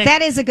classic.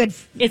 That is a good.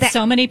 It's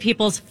so many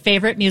people's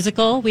favorite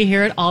musical. We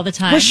hear it all the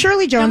time. Was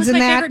Shirley Jones that was in my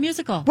that? favorite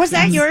musical. Was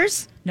that Yes.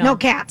 yours? No.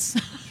 Cats.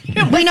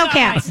 We know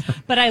Cats.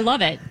 But I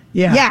love it.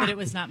 Yeah. But it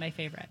was not my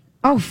favorite.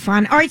 Oh,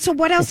 fun. All right. So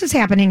what else is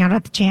happening out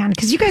at the Jan?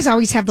 Because you guys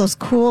always have those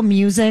cool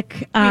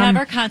music. We have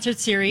our concert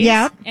series.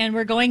 Yep. And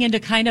we're going into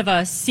kind of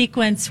a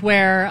sequence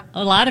where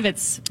a lot of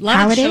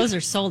Holiday? shows are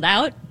sold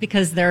out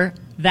because they're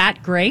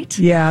that great.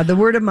 Yeah, the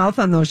word of mouth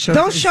on those shows.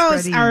 Those is shows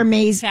spreading. are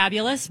amazing.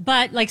 Fabulous.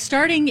 But like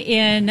starting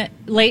in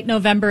late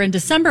November and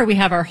December, we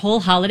have our whole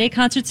holiday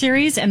concert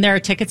series, and there are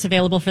tickets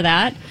available for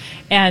that.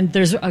 And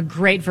there's a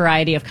great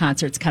variety of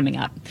concerts coming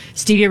up.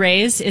 Stevie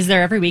Ray's is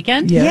there every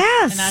weekend.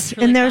 Yes. And that's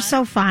And really they're fun.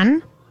 so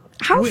fun.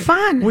 How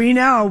fun. We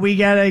know. We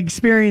got to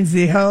experience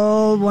the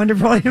whole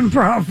wonderful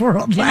improv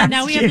world last And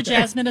now we have year. the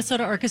Jazz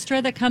Minnesota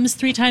Orchestra that comes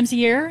 3 times a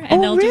year, and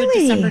Oh, they'll do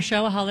really? a December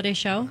show, a holiday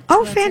show.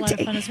 Oh, So that's a lot of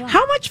fantastic. fun as well.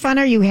 How much fun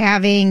are you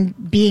having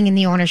being in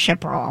the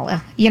ownership role,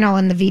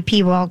 in the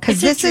VP role?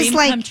 Because It's a this is dream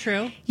like, come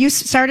true. you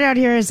started out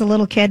here as a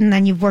little kid and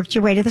then you've worked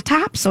your way to the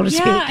top, so to Yeah,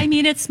 speak. I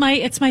mean, it's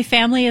my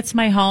family, it's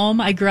my home.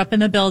 I grew up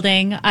in the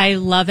building. I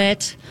love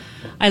it.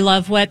 I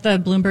love what the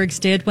Bloombergs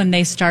did when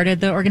they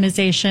started the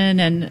organization,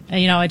 and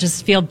I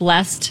just feel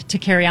blessed to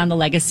carry on the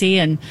legacy.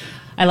 And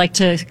I like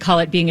to call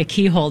it being a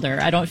key holder.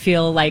 I don't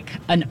feel like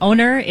an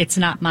owner. It's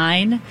not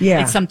mine.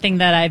 Yeah. It's something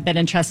that I've been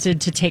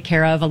entrusted to take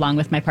care of along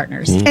with my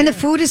partners. And the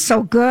food is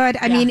so good.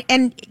 I mean,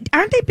 and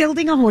aren't they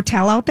building a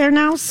hotel out there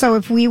now? So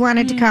if we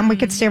wanted to come, we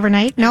could stay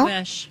overnight? No?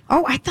 wish.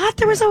 Oh, I thought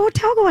there was a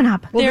hotel going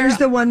up. Well, there's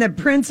the one that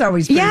Prince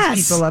always brings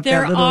Yes, people up.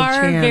 There that little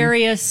are Chan.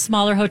 various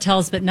smaller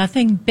hotels, but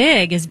nothing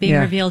big is being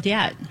Yeah. revealed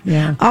yet.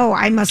 Yeah. Oh,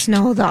 I must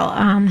know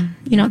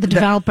the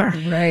developer.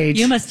 Right.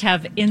 You must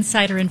have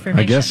insider information.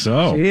 I guess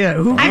so. Yeah.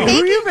 Who I'm who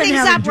making you been things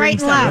having up right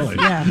drinks and on left.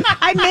 with? Yeah.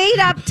 I made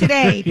up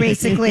today,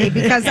 basically,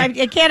 because I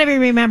can't even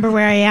remember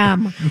where I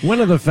am. When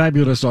are the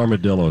fabulous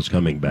armadillos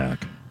coming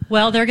back?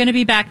 Well, they're going to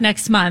be back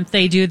next month.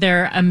 They do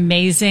their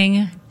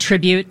amazing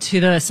tribute to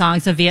the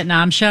Songs of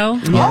Vietnam show.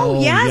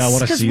 Oh, yeah, I yes,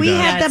 wanna because see we that.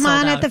 Yeah, had it's them sold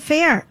on out. at the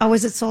fair. Oh,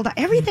 is it sold out?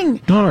 Everything.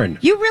 Darn.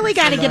 You really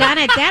got to get on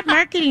it. That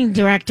marketing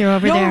director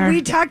over No, there.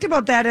 we talked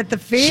about that at the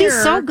fair.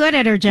 She's so good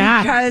at her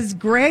job. Because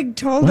Greg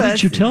told Why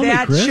us didn't you tell me,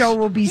 that Chris? show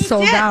will be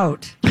sold did.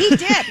 out. He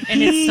did.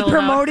 And it's He sold out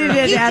promoted early.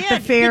 it He at the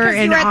did, fair because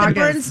in you were at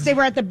the August. They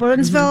were at the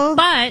Burnsville.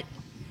 But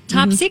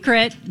top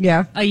secret,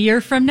 Yeah. a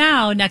year from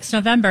now, next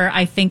November,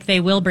 I think they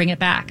will bring it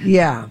back.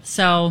 Yeah.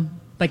 So,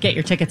 but get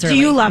your tickets Do early.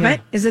 you love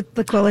it? Is it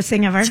the coolest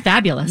thing ever? It's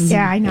fabulous.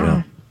 Yeah, I know.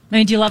 Yeah. I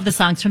mean, do you love the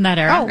songs from that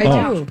era? I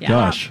do. Yeah.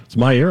 Gosh, it's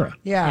my era.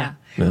 Yeah.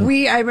 Yeah.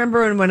 I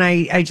remember when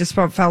I just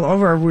about fell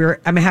over,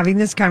 I'm having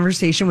this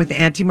conversation with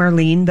Auntie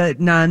Marlene, the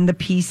nun, the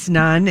peace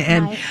nun.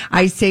 And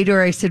I say to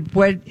her, I said,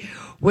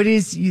 what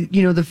is,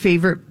 the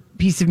favorite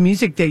piece of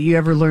music that you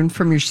ever learned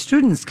from your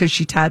students? Cause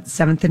she taught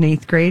 7th and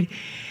 8th grade.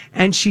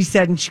 And she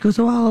said, and she goes,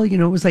 well, it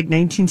was like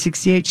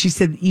 1968. She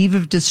said, Eve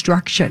of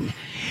Destruction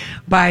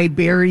by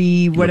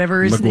Barry,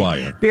 whatever his name.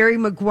 McGuire. Barry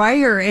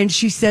McGuire. And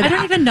she said, I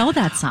don't even know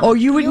that song. oh,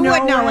 you would You know,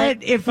 would know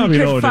it it. if we Probably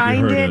know it could if you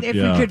find heard it. it, If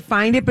yeah. we could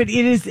find it, but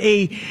it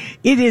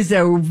is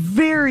a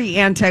very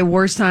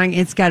anti-war song.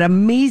 It's got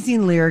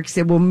amazing lyrics.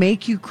 It will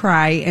make you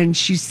cry. And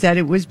she said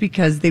it was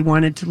because they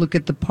wanted to look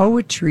at the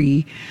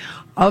poetry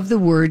of the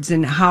words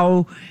and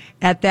how,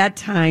 at that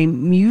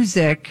time,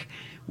 music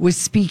was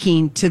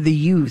speaking to the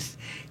youth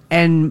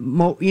and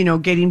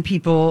getting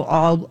people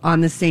all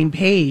on the same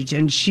page.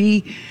 And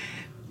she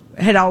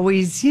had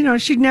always,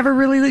 she'd never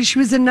really, she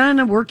was a nun,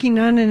 a working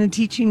nun and a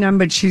teaching nun,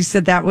 but she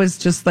said that was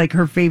just like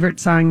her favorite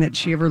song that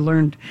she ever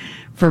learned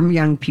from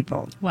young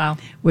people. Wow.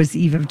 Was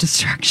Eve of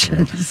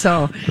Destruction.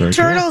 So, Very cool.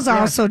 Turtles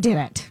also did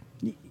it.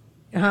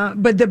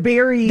 but the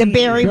Barry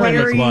Barry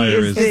McGuire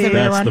is is the real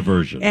that's one. the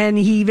version. and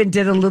he even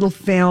did a little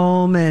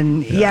film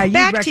and you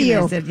Back to you.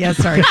 recognize it. Yeah,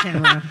 sorry,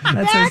 Tamara.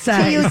 That's Back so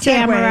sad. to you, Segue.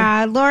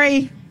 Tamara.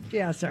 Lori,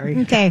 Yeah, sorry.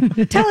 okay.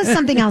 Tell us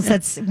something else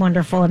that's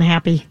wonderful and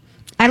happy.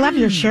 I love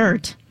your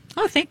shirt.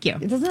 Oh, thank you.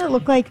 Doesn't it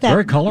look like that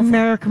Very colorful.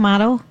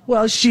 Americano?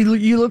 Well,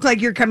 you look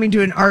like you're coming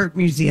to an art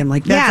museum.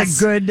 Like that's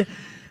Yes. a good.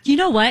 You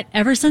know what?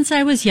 Ever since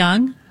I was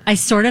young, I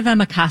sort of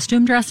am a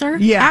costume dresser.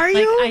 Yeah. Are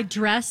Like, you? I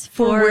dress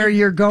For for where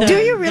you're going. the Do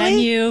you really?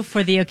 venue,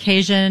 for the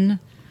occasion.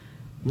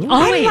 I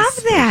Always.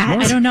 love that.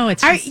 I don't know.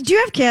 It's Are, just, do you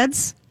have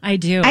kids? I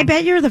do. I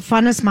bet you're the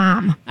funnest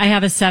mom. I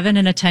have a 7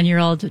 and a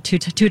 10-year-old,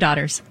 two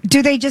daughters.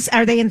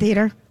 Are they in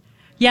theater?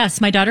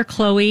 Yes, my daughter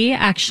Chloe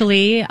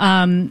actually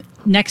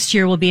next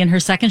year will be in her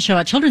second show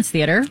at Children's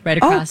Theater right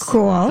across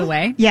cool. the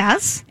way.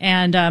 Yes.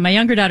 And my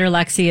younger daughter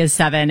Lexi is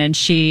 7, and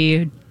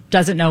she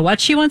doesn't know what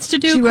she wants to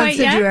do She quite wants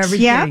to yet. do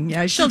everything.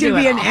 Yeah, she'll do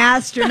be it an all.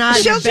 astronaut,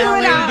 She'll a do it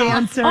ballet all.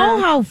 dancer.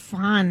 Oh, how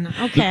fun.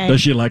 Okay.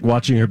 Does she like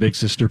watching her big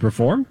sister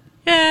perform?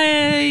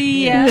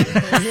 Yeah.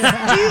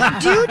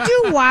 do you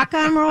do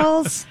walk-on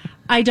roles?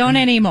 I don't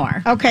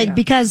anymore. Okay,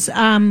 because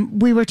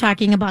we were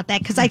talking about that.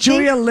 Because I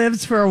Julia think,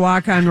 lives for a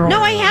walk-on role. no,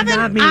 I Not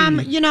haven't.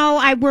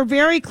 me. We're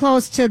very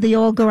close to the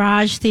old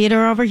Garage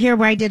Theater over here,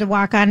 where I did a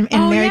walk-on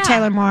and Oh, Mary yeah.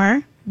 Tyler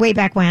Moore way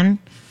back when.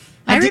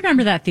 I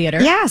remember that theater.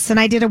 Yes, and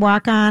I did a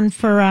walk-on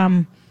for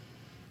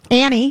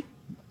Annie.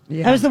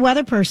 Yeah. I was the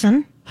weather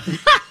person.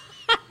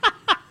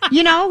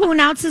 You know who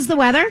announces the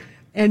weather?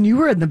 And you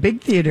were in the big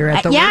theater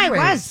at the Yeah, Woodway.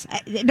 I was.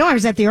 No, I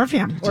was at the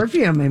Orpheum.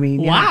 Orpheum, I mean.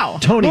 yeah. Wow.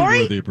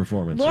 Tony-worthy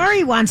performance.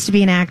 Lori wants to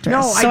be an actress,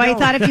 No, I so I don't.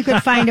 thought if you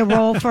could find a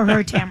role for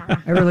her,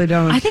 Tamara. I really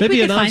don't. I think Maybe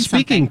we a could find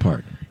non-speaking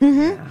something.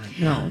 part.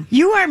 no.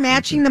 You are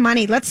matching the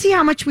money. Let's see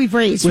how much we've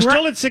raised. We're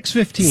still at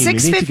 6:15. We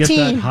need to get that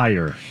 6:15.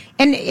 higher.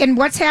 And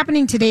what's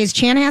happening today is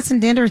Chanhassen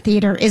Dinner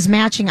Theater is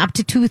matching up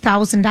to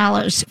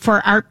 $2,000 for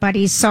Art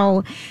Buddies.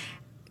 So,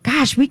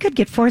 gosh, we could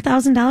get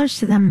 $4,000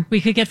 to them, We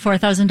could get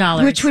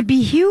 $4,000. which would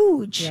be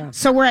huge.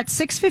 So we're at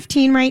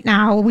 6:15 right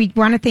now. We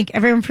want to thank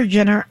everyone for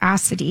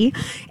generosity,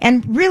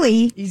 and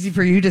really, Easy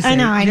for you to say. I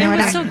know. And what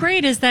what's so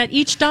great is that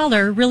each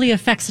dollar really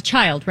affects a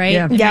child, right?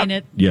 Yeah. I Yep. mean,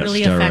 it Yes,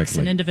 really affects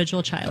directly. an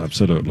individual child.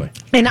 Absolutely.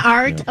 in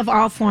art of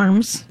all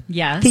forms,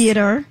 Yes.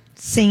 theater,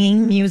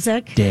 singing,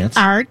 music, Dance.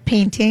 art,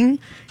 painting.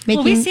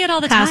 Well, we see it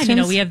all the time. You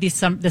know, costumes. we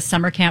have this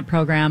summer camp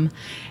program,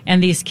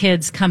 and these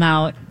kids come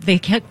out. They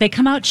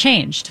come out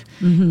changed,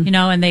 you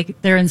know, and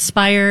they're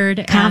inspired,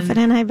 and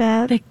confident. I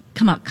bet. they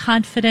come out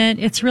confident.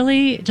 It's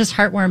really just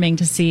heartwarming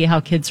to see how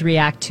kids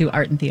react to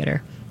art and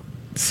theater.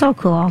 So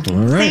cool. All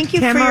right. Thank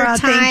you for your Tamara,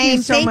 time. thank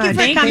you so much. for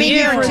Thank coming you.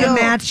 here for too. the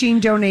matching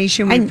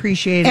donation. We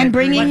appreciate it. And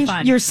bringing What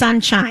fun. your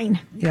sunshine.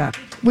 Yeah.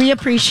 We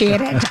appreciate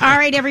it. All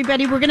right,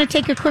 everybody, we're going to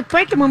take a quick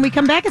break, and when we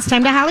come back, it's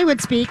time to Hollywood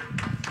Speak.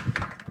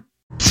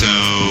 So,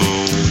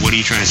 what are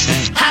you trying to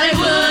say?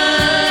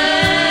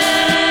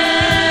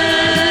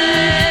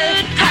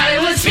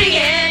 Hollywood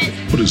speaking.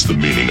 What is the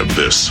meaning of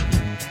this?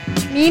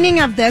 Meaning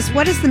of this,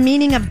 what is the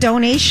meaning of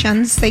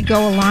donations? They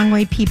go a long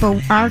way,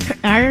 people.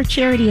 Our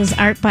charity is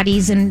Art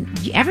Buddies, and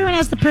everyone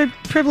has the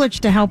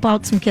privilege to help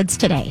out some kids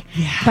today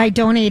by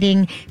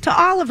donating to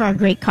all of our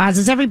great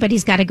causes.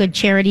 Everybody's got a good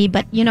charity,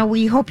 but, you know,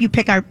 we hope you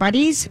pick Art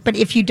Buddies. But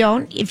if you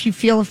don't, if you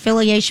feel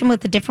affiliation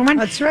with a different one,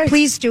 That's right.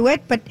 please do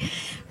it. But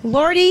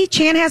Lordy,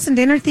 Chanhassen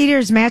Dinner Theater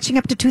is matching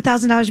up to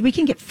 $2,000. We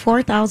can get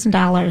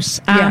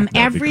 $4,000.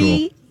 that'd be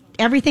cool.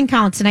 Everything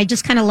counts, and I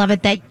just kind of love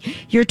it that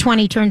your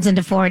 20 turns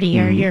into 40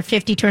 or your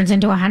 50 turns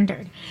into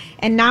 100.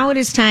 And now it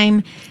is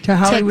time To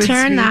Hollywood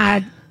turn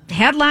the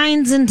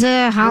headlines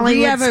into Hollywood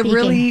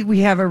We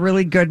have a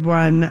really good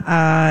one.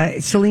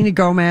 Selena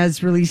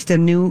Gomez released a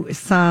new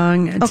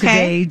song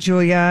today,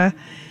 Julia.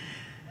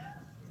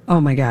 Oh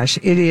my gosh,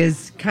 it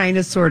is kind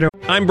of sort of.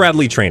 I'm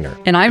Bradley Trainer.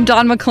 And I'm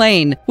Don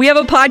McClain. We have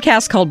a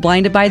podcast called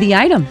Blinded by the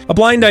Item. A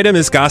blind item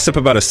is gossip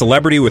about a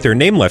celebrity with their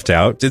name left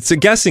out. It's a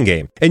guessing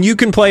game, and you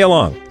can play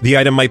along. The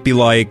item might be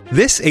like,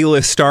 this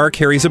A-list star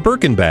carries a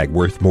Birkin bag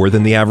worth more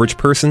than the average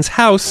person's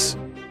house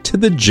to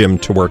the gym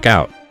to work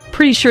out.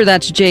 Pretty sure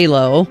that's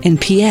J-Lo.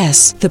 And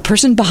P.S. the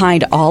person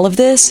behind all of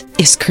this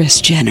is Kris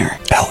Jenner,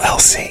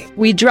 LLC.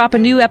 We drop a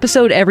new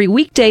episode every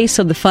weekday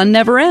so the fun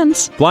never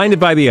ends. Blinded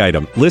by the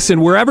Item. Listen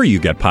wherever you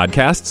get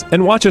podcasts,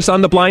 and watch us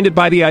on the Blinded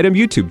by the Item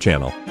YouTube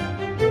channel.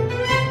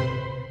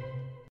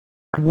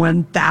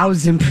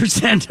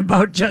 1,000%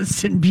 about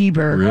Justin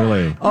Bieber.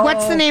 Really?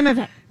 What's the name of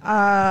it?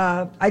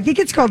 I think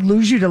it's called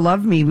 "Lose You to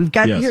Love Me." We've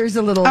got Yes. here's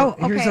a little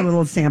here's a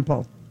little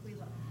sample.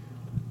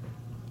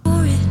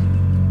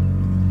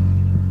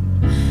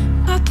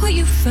 I put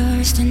you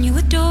first and you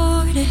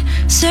adored it.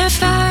 Set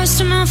fires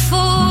to my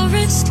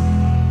forest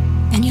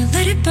and you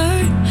let it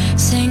burn.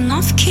 Sang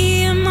off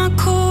key in my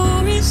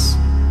chorus,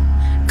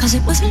 'cause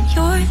it wasn't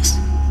yours.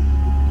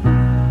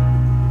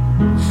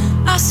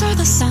 I saw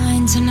the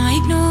signs and I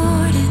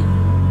ignored it.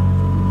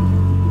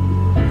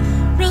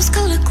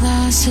 Rose-colored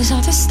glasses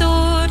are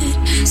distorted.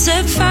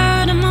 Set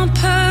fire to my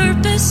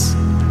purpose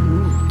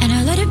and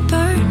I let it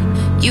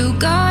burn. You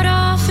got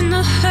off in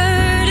the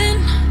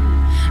hurting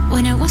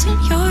when it wasn't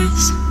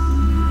yours.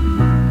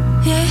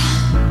 Yeah,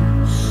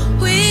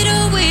 we'd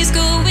always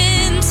go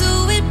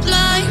into it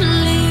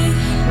blindly.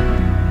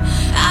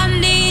 I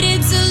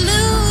needed to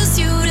lose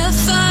you to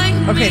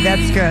find Okay, me.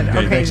 that's good. Okay,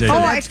 Okay, thanks, so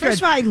Adrian. that's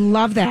First good. of all, I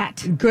love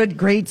that. Good,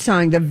 great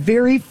song. The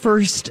very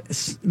first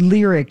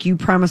lyric, "You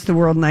promised the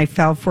world and I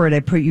fell for it. I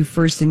put you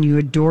first and you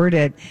adored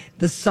it."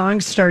 The song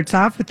starts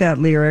off with that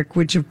lyric,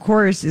 which of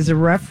course is a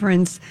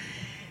reference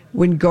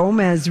when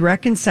Gomez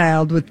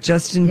reconciled with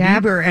Justin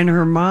Bieber, and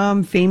her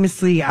mom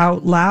famously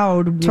out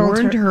loud Told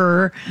warned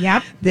her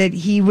that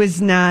he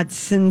was not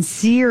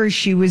sincere.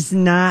 She was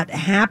not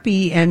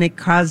happy, and it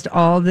caused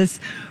all this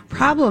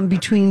problem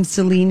between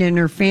Selena and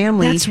her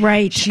family. That's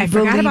right. She I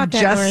forgot believed about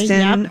that, Lori.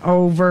 Justin Yep.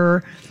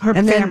 over Her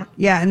and then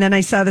family. and then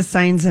I saw the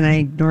signs and I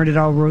ignored it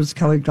all.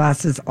 Rose-colored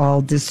glasses,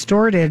 all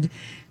distorted.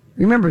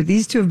 Remember,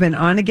 these two have been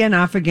on again,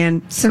 off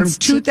again Since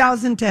from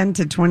 2010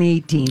 to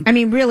 2018. I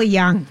mean, really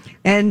young.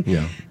 And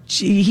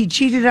he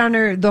cheated on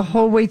her the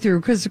whole way through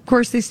because, of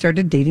course, they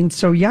started dating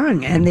so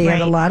young and they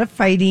had a lot of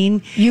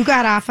fighting. You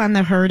got off on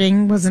the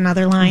hurting was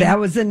another line. That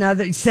was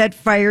another. Set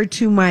Fire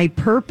to My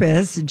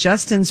Purpose.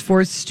 Justin's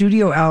fourth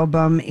studio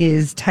album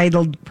is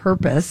titled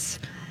Purpose.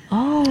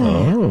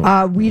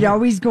 We'd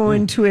always go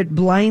into it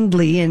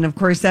blindly, and of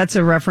course that's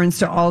a reference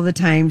to all the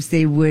times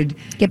they would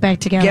get back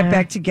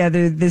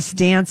together. This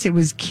dance, it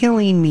was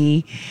killing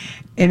me,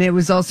 and it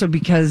was also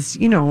because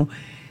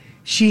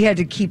she had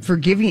to keep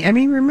forgiving. I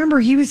mean, remember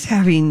he was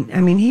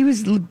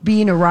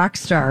being a rock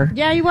star.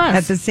 Yeah, he was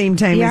at the same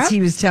time as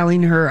he was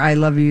telling her, "I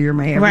love you, you're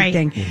my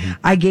everything." Right. Mm-hmm.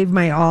 I gave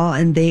my all,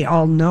 and they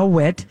all know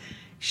it.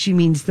 She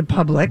means the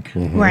public.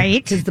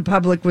 Right. Because the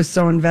public was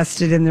so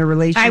invested in their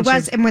relationship. I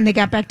was, and when they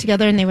got back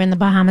together and they were in the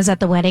Bahamas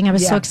at the wedding, I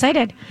was so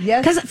excited.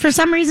 Yes. Because for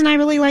some reason I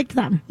really liked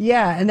them.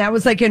 Yeah, and that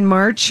was like in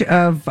March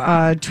of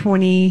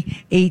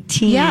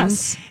 2018.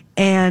 Yes.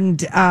 And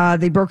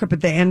they broke up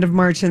at the end of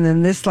March, and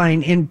then this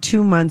line, in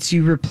 2 months,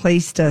 you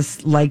replaced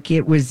us like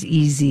it was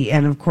easy.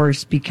 And of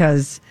course,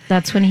 because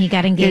that's when he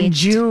got engaged. In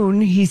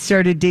June, he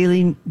started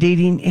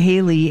dating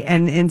Haley,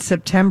 and in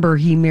September,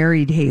 he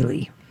married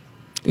Haley.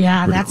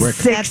 Yeah, that's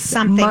 6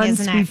 something,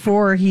 months isn't it?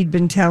 before he'd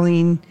been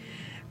telling,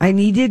 I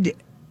needed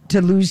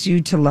to lose you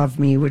to love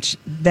me, which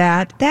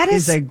that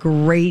is a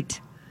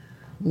great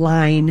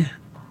line.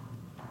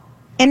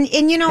 And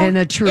and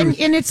a truth.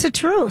 And it's a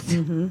truth.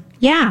 Mm-hmm.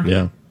 Yeah.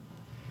 Yeah.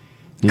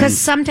 Because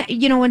sometimes,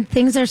 when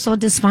things are so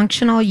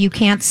dysfunctional, you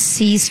can't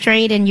see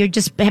straight and you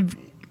just have...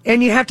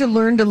 And you have to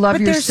learn to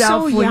love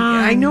yourself. So young.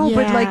 I know,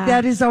 but like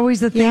that is always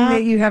the thing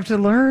that you have to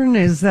learn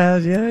is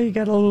that, you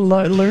got to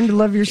learn to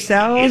love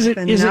yourself.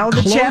 Now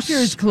the chapter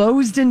is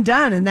closed and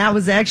done. And that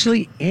was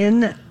actually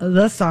in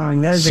the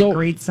song. That is a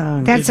great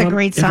song. That's a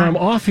great song. If I'm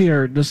off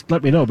here, just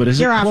let me know. But is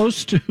You're it off.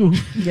 close to...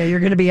 Yeah, you're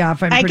going to be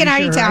off. I can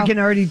already tell. I can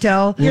already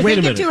tell. You're Wait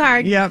a thinking minute. too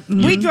hard. Yep.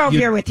 We drove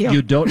here with you.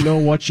 You don't know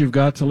what you've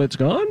got till it's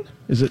gone?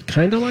 Is it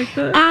kind of like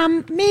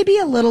that? Maybe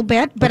a little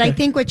bit, but I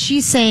think what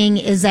she's saying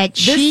is that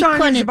This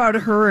song is about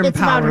her empowerment. It's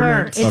about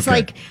her. It's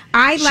like,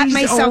 I let She's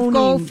myself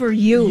go for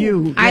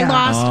you. I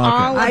lost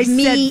all of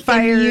me set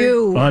fire. and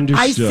you.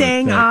 Understood. I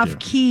sang Thank off you.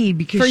 key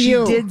because For she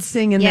you. did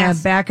sing in Yes.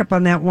 that backup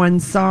on that one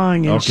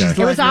song. And she's It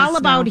was letting all us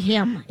about know.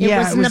 him. It Yeah,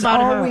 wasn't it was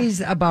about her.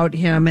 always about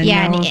him. And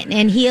Yeah, now-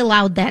 and he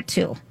allowed that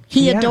too.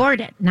 He Yeah. adored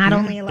it. Not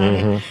only allowed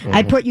it.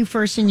 I put you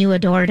first and you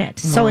adored it.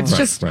 So it's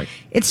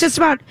it's just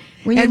about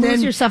when you And lose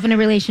then- yourself in a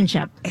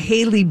relationship.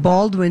 Haley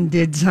Baldwin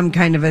did some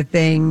kind of a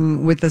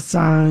thing with the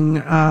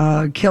song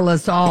Kill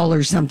Us All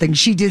or something.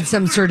 She did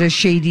some sort of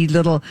shady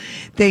little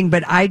thing,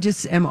 but I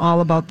just am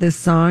all about this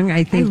song.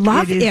 I think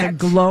love it is a it.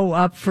 glow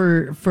up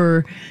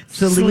for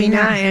Selena.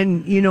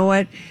 And you know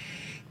what?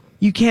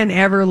 You can't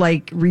ever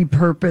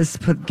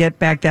repurpose, get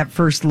back that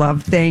first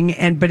love thing.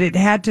 But it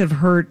had to have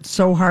hurt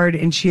so hard,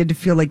 and she had to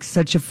feel like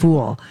such a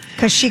fool.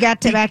 Because she got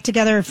back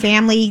together, her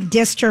family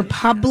dissed her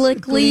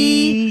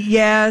publicly.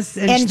 Yes,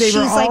 and they she's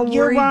were all like,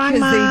 "You're worried wrong,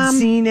 because Mom." they'd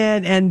seen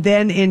it. And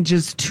then in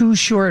just 2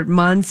 short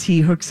months,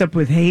 he hooks up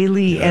with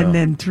Haley, and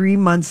then 3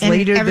 months And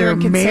later, they're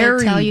everyone could say,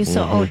 married. "Tell you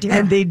so." Oh, dear.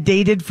 And they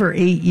dated for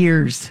 8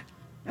 years.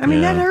 I mean,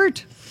 that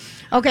hurt.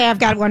 Okay, I've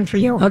got one for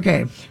you.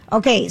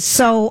 Okay,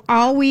 so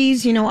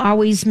always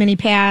mini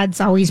pads,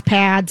 always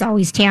pads,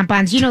 always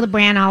tampons. You know the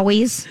brand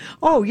Always?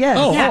 Oh, yes.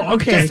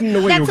 Okay. I didn't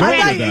know where you were That's going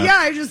the with brand. that. Yeah,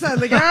 I just thought,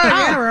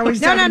 we're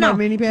always talking about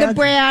mini pads. The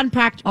brand,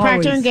 Procter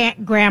Always.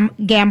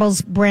 and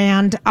Gamble's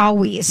brand,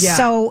 Always. Yeah.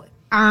 So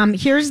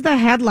here's the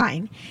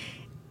headline.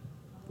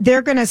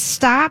 They're going to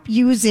stop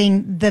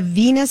using the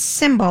Venus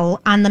symbol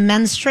on the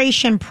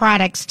menstruation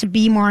products to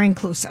be more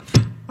inclusive.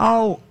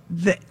 Oh,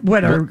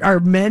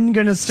 are men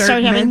going to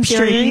start having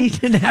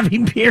menstruating and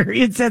having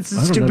periods? That's the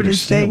I don't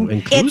stupidest understand. thing.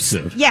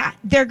 Inclusive.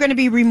 They're going to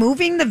be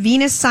removing the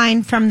Venus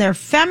sign from their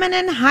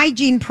feminine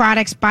hygiene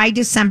products by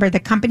December. The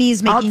company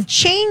is making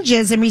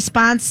changes in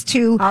response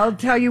to... I'll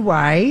tell you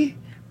why.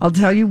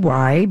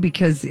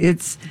 Because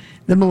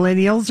the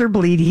millennials are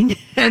bleeding,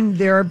 and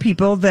there are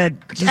people that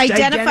just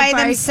identify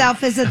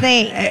themselves as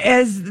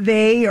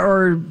they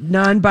or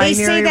non-binary.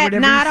 They say that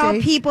whatever not you all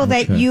say. people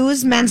that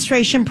use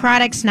menstruation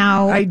products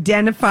now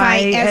identify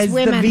as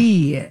women. the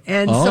V,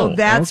 and so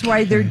that's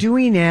why they're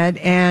doing it.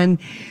 And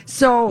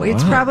so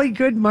it's probably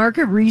good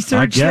market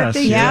research that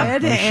they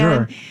did, and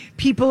sure.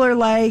 people are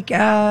like,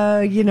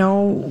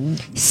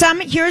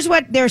 here's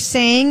what they're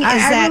saying is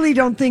I really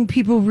don't think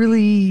people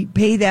really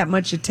pay that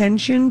much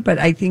attention, but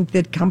I think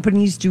that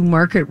companies do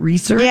market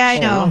research. Yeah, I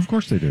know. Of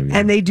course they do. Yeah.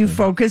 And they do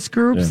focus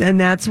groups, and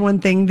that's one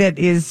thing that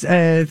is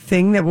a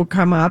thing that will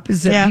come up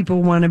is that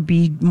people want to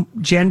be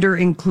gender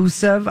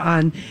inclusive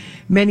on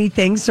many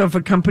things. So if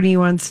a company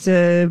wants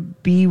to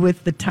be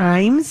with the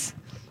times,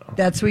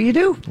 That's what you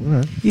do.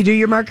 Right. You do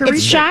your market It's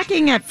research.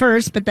 shocking at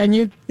first, but then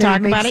you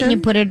talk makes about it and you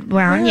sense? put it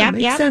around. Yeah, Yep,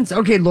 makes yep. sense.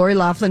 Okay, Lori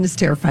Loughlin is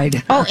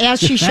terrified. Oh, as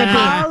she should be.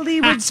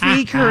 Hollywood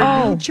speak,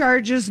 her new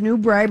charges, new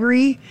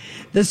bribery.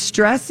 The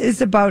stress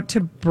is about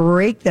to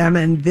break them,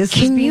 and this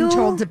is being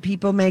told to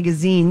People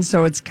magazine,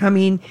 so it's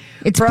coming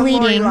from Lori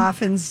bleeding.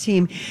 Loughlin's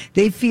team.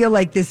 They feel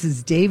like this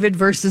is David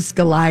versus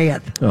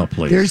Goliath. Oh,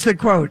 please. There's the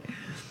quote.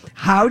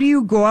 How do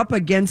you go up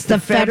against the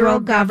federal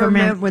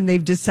government when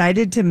they've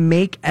decided to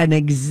make an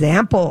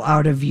example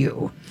out of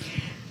you?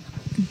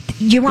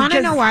 You want to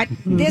Because- know what?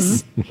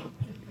 This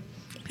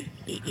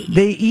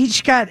They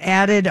each got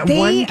added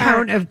one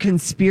count of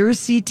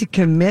conspiracy to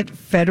commit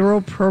federal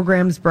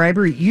programs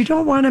bribery. You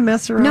don't want to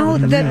mess around no,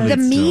 with the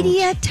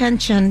media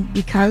attention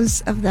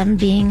because of them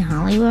being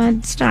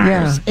Hollywood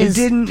stars is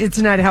it's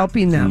not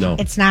helping them. No.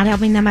 it's not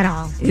helping them at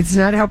all. It's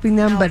not helping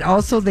them, but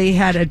also they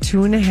had a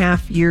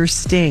 2.5-year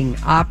sting,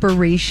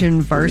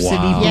 Operation Varsity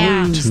Wow.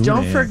 Yeah. Blues. 2.5.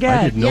 Don't I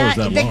forget. didn't know it was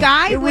that the long.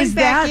 guy It was went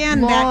back that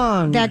in.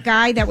 long. That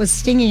guy that was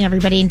stinging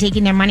everybody and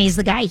taking their money is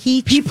the guy.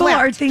 People flipped.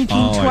 are thinking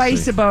Oh, I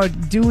twice see.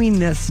 about doing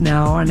this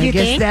now, and I You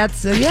guess think?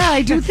 that's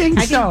I do think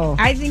so.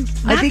 I think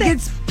I think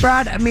it's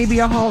brought maybe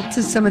a halt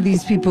to some of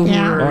these people who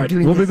Yeah. are All right,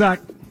 doing we'll this. be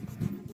back.